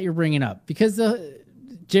glad that you're bringing up. Because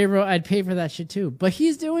J-Ro, I'd pay for that shit, too. But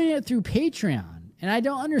he's doing it through Patreon. And I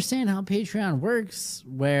don't understand how Patreon works,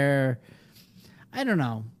 where... I don't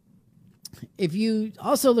know. If you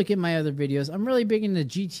also look at my other videos, I'm really big into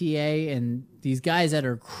GTA and these guys that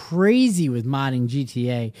are crazy with modding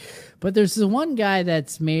GTA. But there's the one guy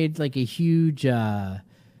that's made like a huge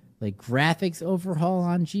graphics overhaul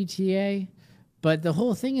on GTA. But the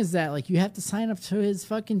whole thing is that you have to sign up to his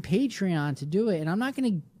fucking Patreon to do it. And I'm not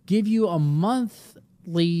going to give you a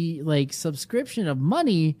monthly subscription of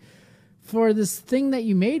money for this thing that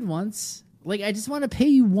you made once. I just want to pay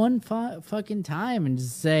you one fucking time and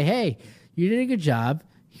just say, hey, you did a good job.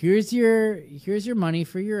 Here's your money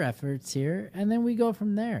for your efforts here, and then we go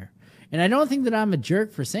from there. And I don't think that I'm a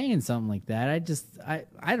jerk for saying something like that.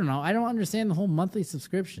 I don't know. I don't understand the whole monthly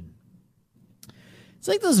subscription. It's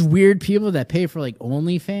like those weird people that pay for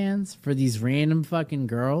OnlyFans for these random fucking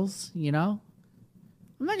girls, I'm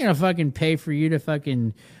not gonna fucking pay for you to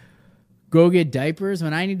fucking go get diapers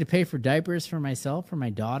when I need to pay for diapers for myself, for my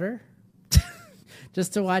daughter.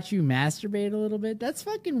 Just to watch you masturbate a little bit? That's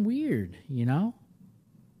fucking weird,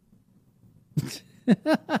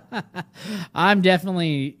 I'm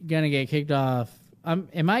definitely going to get kicked off.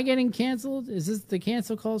 Am I getting canceled? Is this the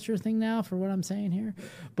cancel culture thing now for what I'm saying here?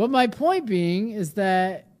 But my point being is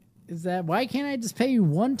that why can't I just pay you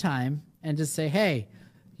one time and just say, hey,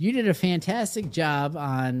 you did a fantastic job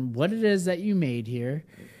on what it is that you made here,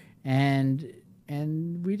 and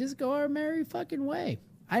we just go our merry fucking way.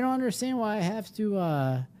 I don't understand why I have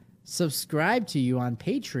to subscribe to you on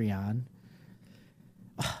Patreon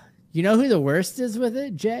You know who the worst is with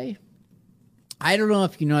it, Jay? I don't know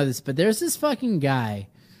if you know this, but there's this fucking guy,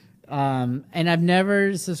 and I've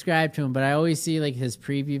never subscribed to him, but I always see like his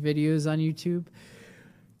preview videos on YouTube.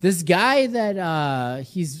 This guy that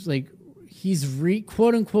he's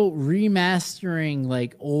quote unquote remastering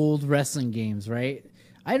like old wrestling games, right?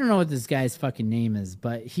 I don't know what this guy's fucking name is,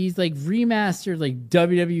 but he's like remastered like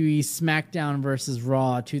WWE SmackDown versus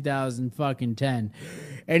Raw 2010.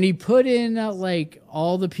 And he put in like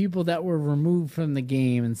all the people that were removed from the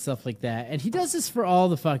game and stuff like that. And he does this for all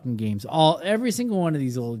the fucking games, every single one of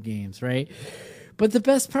these old games, right? But the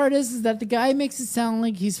best part is that the guy makes it sound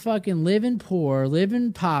like he's fucking living poor,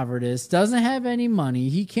 living poverty, doesn't have any money.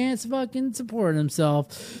 He can't fucking support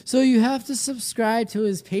himself. So you have to subscribe to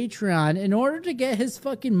his Patreon in order to get his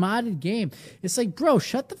fucking modded game. It's like, bro,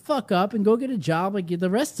 shut the fuck up and go get a job like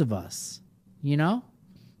the rest of us. You know?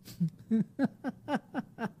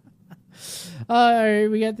 All right,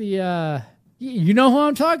 we got the, you know who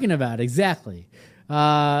I'm talking about. Exactly. All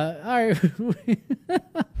right.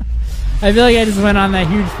 I feel like I just went on that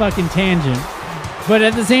huge fucking tangent. But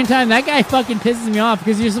at the same time, that guy fucking pisses me off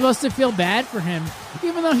because you're supposed to feel bad for him.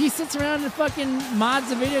 Even though he sits around and fucking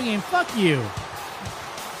mods a video game. Fuck you.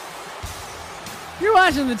 You're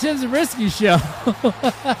watching the Tim Zabriskie Show.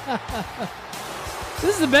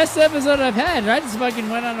 This is the best episode I've had. I just fucking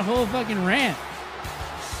went on a whole fucking rant.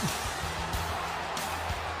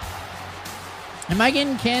 Am I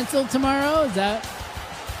getting canceled tomorrow?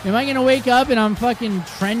 Am I gonna wake up and I'm fucking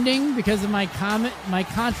trending because of my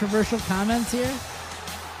controversial comments here?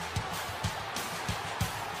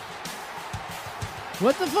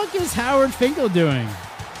 What the fuck is Howard Finkel doing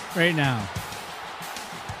right now?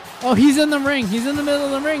 Oh, he's in the ring. He's in the middle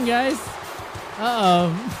of the ring, guys.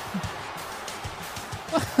 Uh-oh.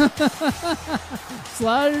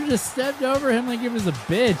 Slaughter just stepped over him like he was a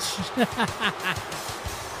bitch.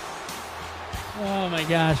 Oh my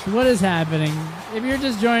gosh, what is happening? If you're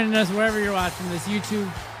just joining us wherever you're watching this,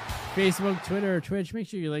 YouTube, Facebook, Twitter, or Twitch, make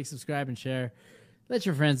sure you like, subscribe, and share. Let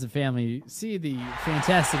your friends and family see the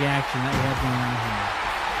fantastic action that we have going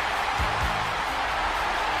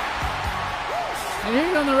on here. And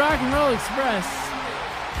here on the Rock and Roll Express.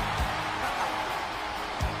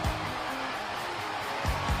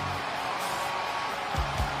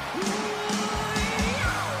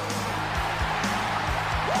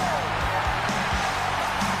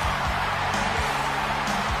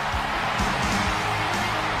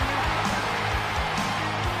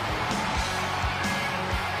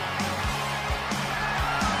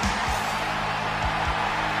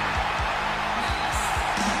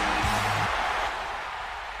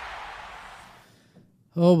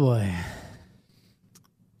 Oh boy.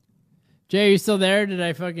 Jay, you still there? Did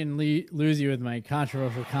I fucking lose you with my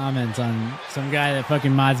controversial comments on some guy that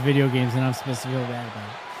fucking mods video games and I'm supposed to feel bad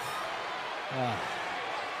about?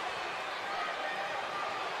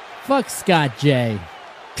 Fuck Scott J.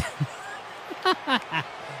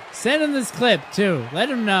 Send him this clip too. Let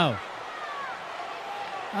him know.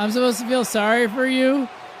 I'm supposed to feel sorry for you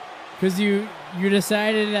because you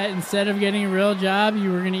decided that instead of getting a real job, you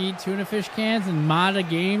were going to eat tuna fish cans and mod a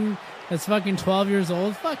game that's fucking 12 years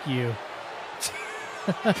old? Fuck you.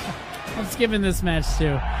 I'm skipping this match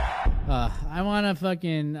too. I want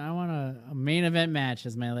a main event match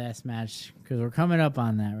as my last match because we're coming up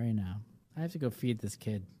on that right now. I have to go feed this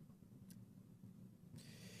kid.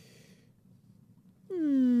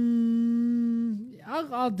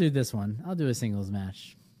 I'll do this one. I'll do a singles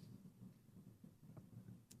match.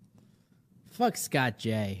 Fuck Scott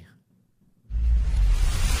J.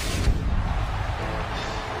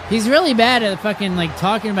 He's really bad at fucking like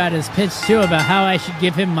talking about his pitch too, about how I should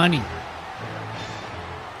give him money.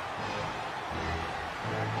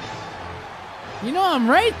 You know I'm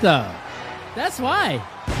right though. That's why.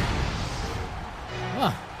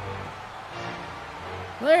 Oh.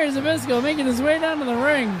 Larry Zbyszko making his way down to the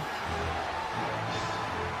ring.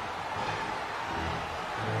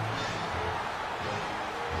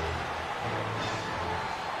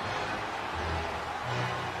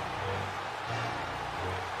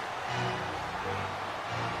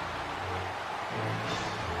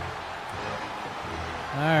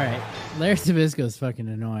 Alright. Larry Zbyszko is fucking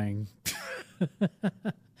annoying.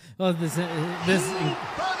 Well, this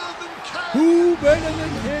Who better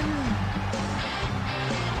than Kenny?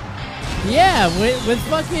 Yeah, with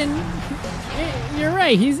fucking you're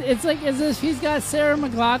right. It's like as if he's got Sarah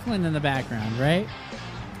McLachlan in the background, right?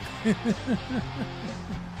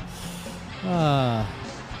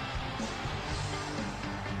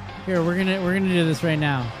 Here, we're gonna do this right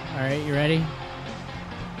now. Alright, you ready?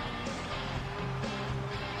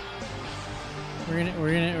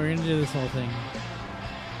 We're gonna do this whole thing.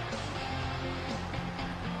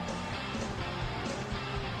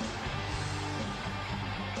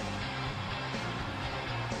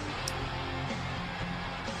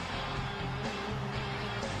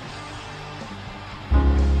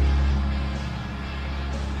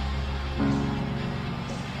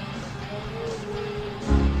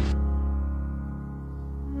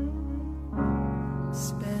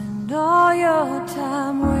 your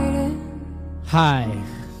time waiting Hi,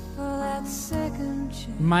 for that second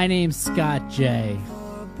chance. my name's Scott J.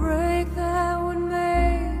 For a break that would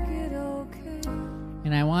make it okay.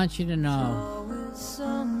 And I want you to know With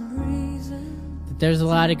some reason that there's a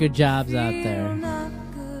lot of good jobs out there. not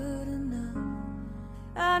good enough.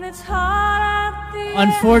 And it's hard at the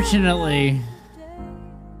Unfortunately,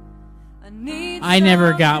 I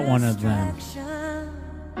never got one of them.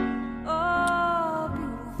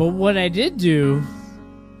 But what I did do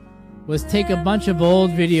was take a bunch of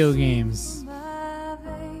old video games.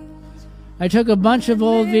 I took a bunch of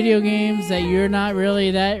old video games that you're not really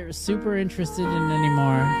that super interested in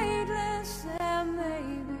anymore.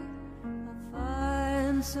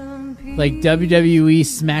 Like WWE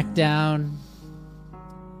SmackDown,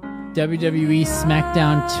 WWE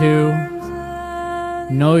SmackDown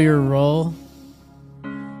 2, Know Your Role,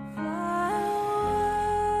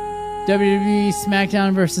 WWE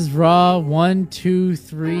SmackDown vs. Raw 1, 2,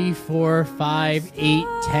 3, 4, 5, 8,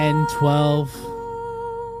 10, 12.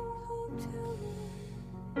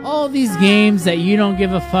 All these games that you don't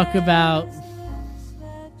give a fuck about.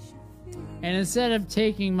 And instead of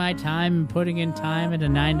taking my time and putting in time at a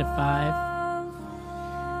 9 to 5,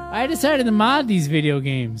 I decided to mod these video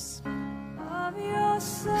games.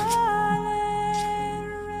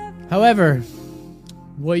 However,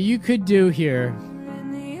 what you could do here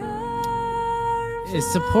is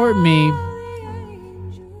support me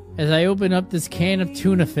as I open up this can of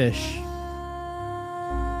tuna fish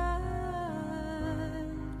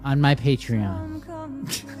on my Patreon.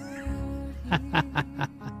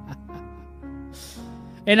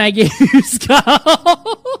 And I gave you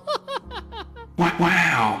Skull.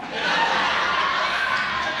 Wow.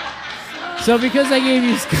 So because I gave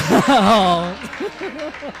you Skull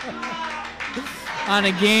on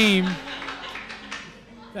a game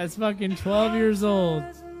that's fucking 12 years old,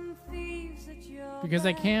 because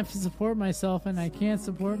I can't support myself and I can't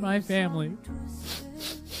support my family,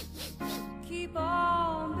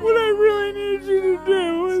 what I really need you to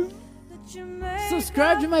do is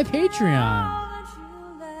subscribe to my Patreon.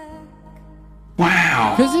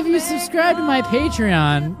 Wow. Because if you subscribe to my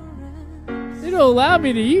Patreon, it'll allow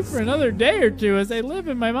me to eat for another day or two as I live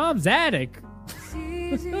in my mom's attic.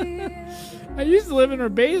 I used to live in her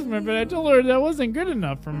basement, but I told her that wasn't good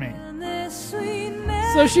enough for me.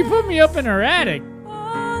 So she put me up in her attic.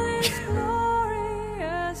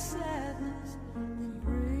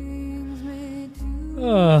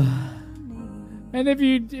 And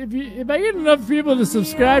if I get enough people to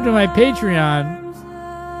subscribe to my Patreon,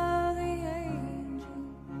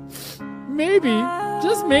 maybe,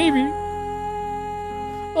 just maybe,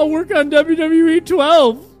 I'll work on WWE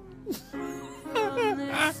 12.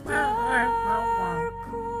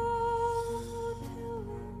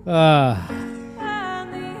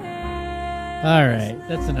 Alright,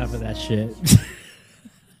 that's enough of that shit.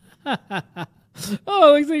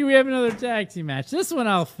 Oh, it looks like we have another tag team match. This one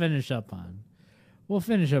I'll finish up on. We'll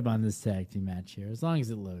finish up on this tag team match here, as long as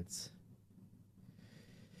it loads.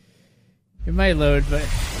 It might load, but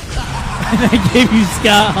I gave you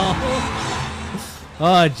Skull.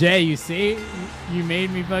 Oh, Jay, you see? You made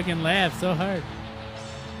me fucking laugh so hard.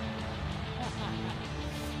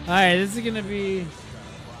 Alright, this is gonna be...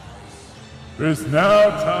 It's now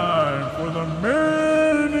time for the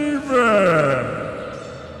main event.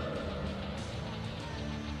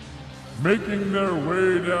 Making their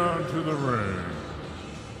way down to the ring,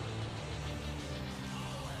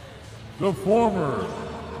 the former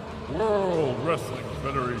World Wrestling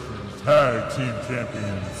Federation Tag Team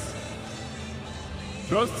Champions.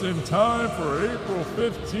 Just in time for April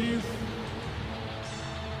 15th,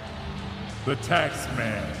 the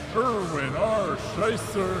Taxman, Irwin R.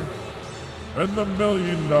 Shyster, and the $1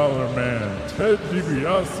 Million Man, Ted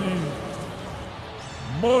DiBiase,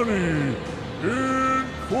 Money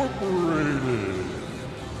Incorporated.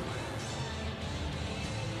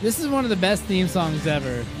 This is one of the best theme songs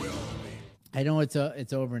ever. I know it's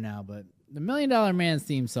over now, but the $1 Million Man's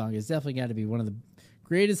theme song has definitely got to be one of the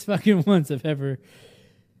greatest fucking ones I've ever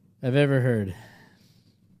heard.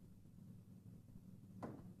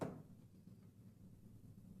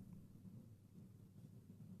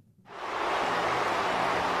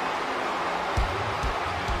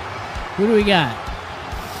 Who do we got?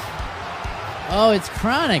 Oh, it's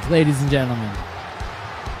Chronic, ladies and gentlemen.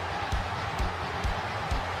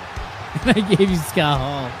 And I gave you Scott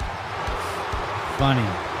Hall. Funny.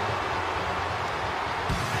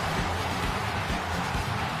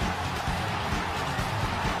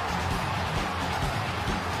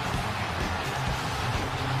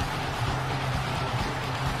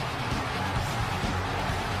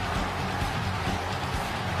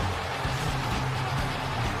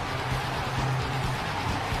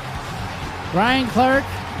 Brian Clark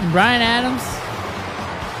and Brian Adams.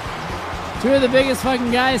 Two of the biggest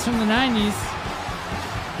fucking guys from the 90s.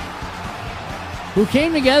 Who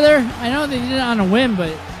came together. I know they did it on a whim, but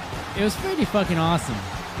it was pretty fucking awesome.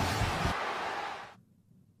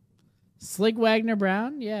 Slick Wagner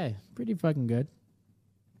Brown. Yeah, pretty fucking good.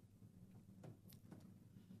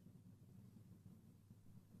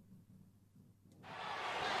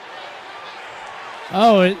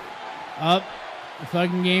 Oh, the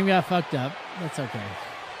fucking game got fucked up. That's okay.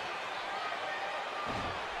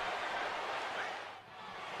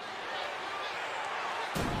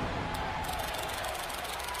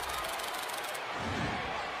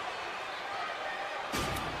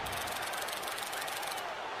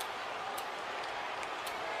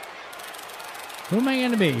 Who am I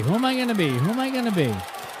going to be? Who am I going to be? Who am I going to be?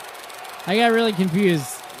 I got really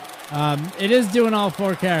confused. It is doing all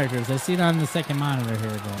 4 characters. I see it on the second monitor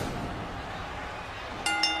here. But...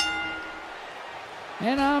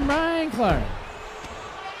 And I'm Brian Clark.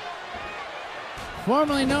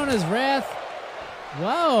 Formerly known as Wrath.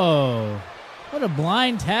 Whoa. What a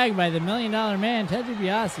blind tag by the $1 Million Man, Ted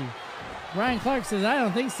DiBiase. Brian Clark says, I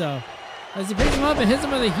don't think so. As he picks him up and hits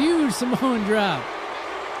him with a huge Samoan drop.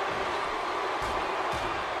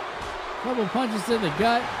 Couple punches to the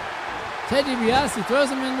gut. Ted DiBiase throws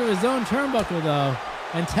him into his own turnbuckle, though,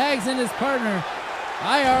 and tags in his partner,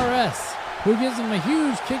 IRS, who gives him a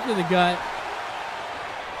huge kick to the gut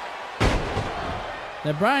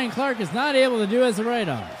that Brian Clark is not able to do as a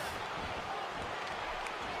write-off.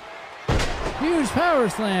 Huge power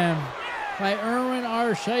slam by Irwin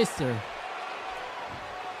R. Shyster.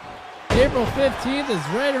 April 15th is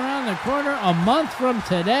right around the corner, a month from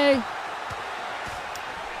today.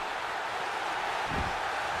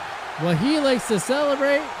 Well, he likes to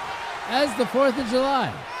celebrate as the 4th of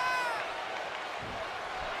July.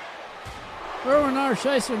 Irwin R.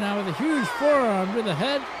 Shyster now with a huge forearm to the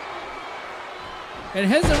head. And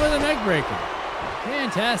hits him with a neck breaker.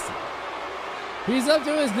 Fantastic. He's up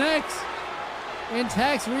to his necks in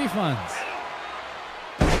tax refunds.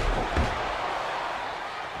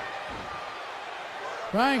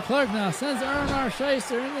 Brian Clark now sends Irwin R.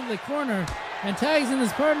 Shyster into the corner and tags in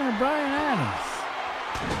his partner, Brian Adams.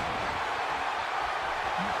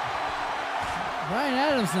 Brian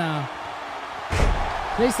Adams now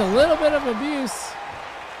takes a little bit of abuse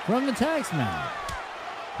from the Taxman,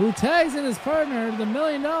 who tags in his partner, the $1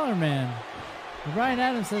 Million Man. And Brian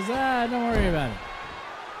Adams says, don't worry about it.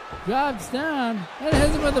 Drops down and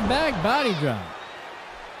hits him with a back body drop.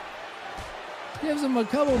 Gives him a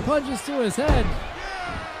couple punches to his head.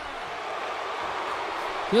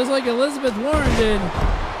 Just like Elizabeth Warren did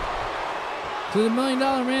to the $1 Million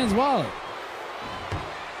Man's wallet.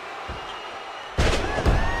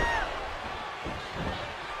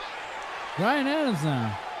 Brian Adams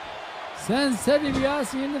now sends Ted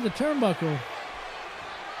DiBiase into the turnbuckle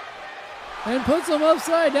and puts him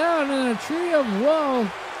upside down in a tree of woe.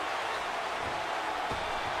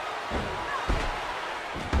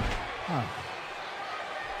 Oh.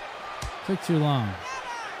 Took too long.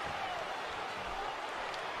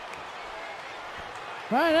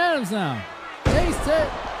 Brian Adams now takes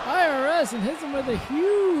IRS and hits him with a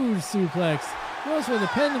huge suplex. Goes for the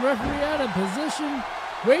pin, the referee out of position.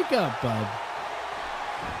 Wake up, bud.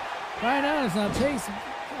 Brian Adams now takes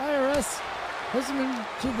IRS, puts him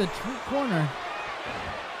into the corner.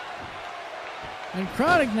 And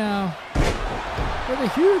Chronic now with a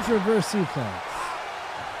huge reverse suplex.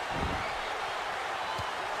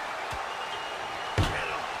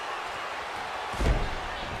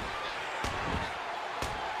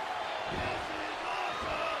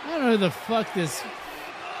 I don't know who the fuck this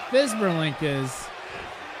Fisberlink is.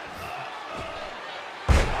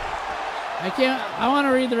 I want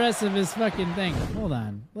to read the rest of his fucking thing. Hold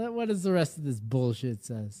on. What is the rest of this bullshit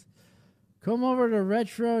says? Come over to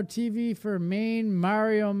Retro TV for main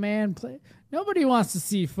Mario Man play. Nobody wants to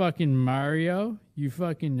see fucking Mario, you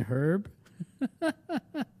fucking herb.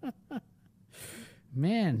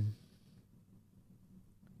 Man.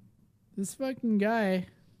 This fucking guy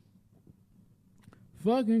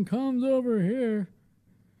fucking comes over here.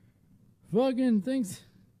 Fucking thinks...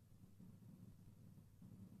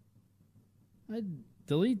 I'd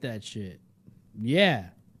delete that shit. Yeah.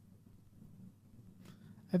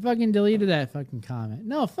 I fucking deleted that fucking comment.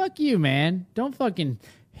 No, fuck you, man. Don't fucking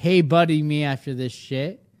hey buddy me after this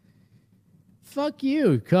shit. Fuck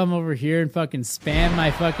you. Come over here and fucking spam my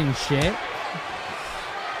fucking shit.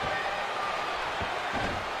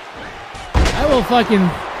 I will fucking...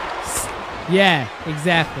 Yeah,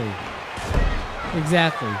 exactly.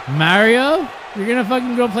 Exactly. Mario? You're gonna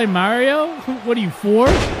fucking go play Mario? What are you, 4?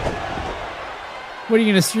 What, are you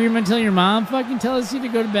gonna stream until your mom fucking tells you to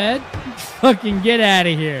go to bed? Fucking get out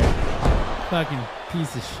of here. Fucking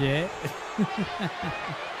piece of shit.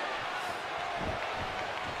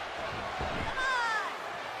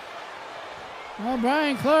 Oh,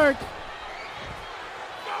 Brian Clark.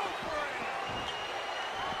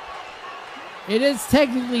 It is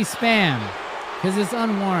technically spam because it's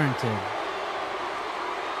unwarranted.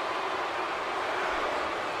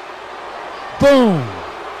 Boom.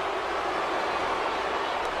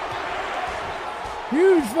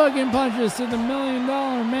 Huge fucking punches to the $1 Million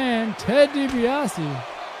Man, Ted DiBiase.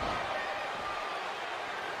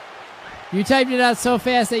 You typed it out so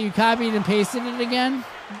fast that you copied and pasted it again?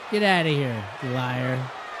 Get out of here, you liar.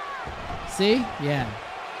 See? Yeah.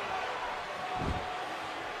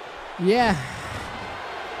 Yeah.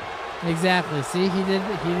 Exactly. See, he did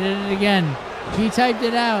it again. He typed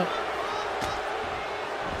it out.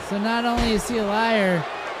 So not only is he a liar,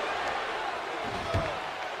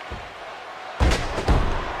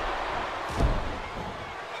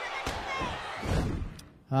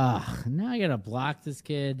 now I gotta block this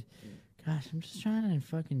kid. Gosh, I'm just trying to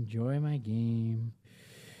fucking enjoy my game.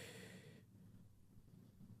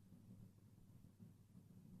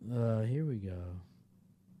 Here we go.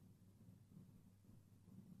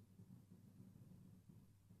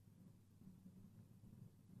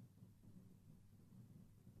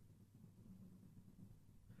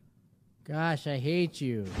 Gosh, I hate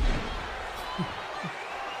you.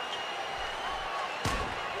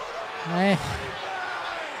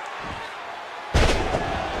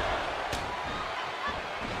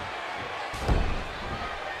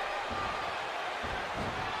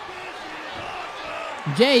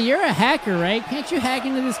 Jay, you're a hacker, right? Can't you hack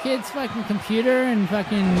into this kid's fucking computer and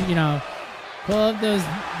fucking, you know, pull up those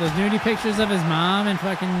nudie pictures of his mom and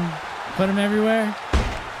fucking put them everywhere?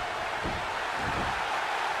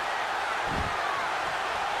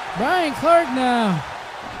 Brian Clark now.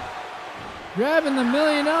 Grabbing the $1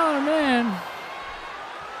 Million Man.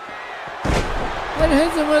 And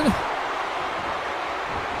hits him with...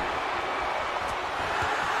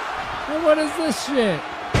 And what is this shit?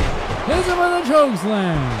 Hits him with a choke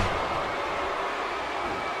slam.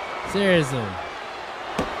 Seriously.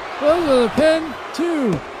 Goes with a pin,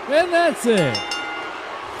 2, and that's it.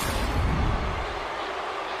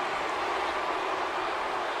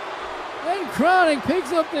 And Chronic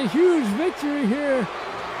picks up the huge victory here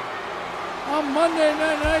on Monday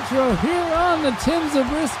Night Nitro here on the Tim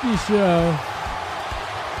Zabriskie Show.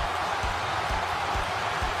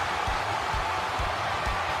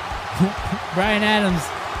 Brian Adams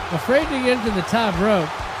afraid to get to the top rope.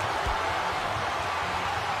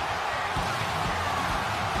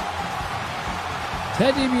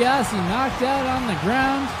 Ted DiBiase knocked out on the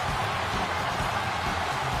ground.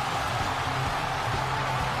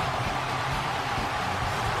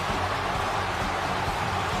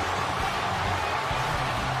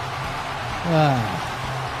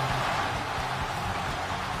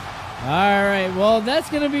 All right, well, that's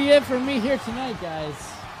going to be it for me here tonight, guys.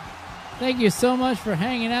 Thank you so much for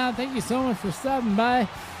hanging out. Thank you so much for stopping by.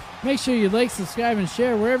 Make sure you like, subscribe, and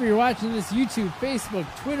share wherever you're watching this, YouTube, Facebook,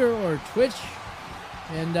 Twitter, or Twitch.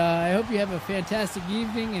 And I hope you have a fantastic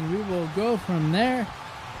evening, and we will go from there.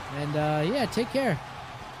 And yeah, take care.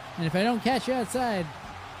 And if I don't catch you outside,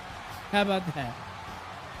 how about that?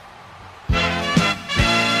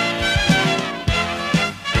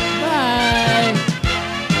 Bye.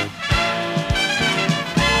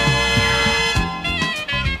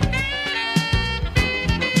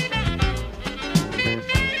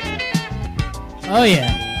 Oh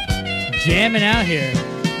yeah, jamming out here.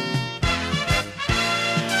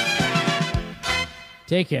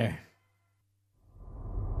 Take care.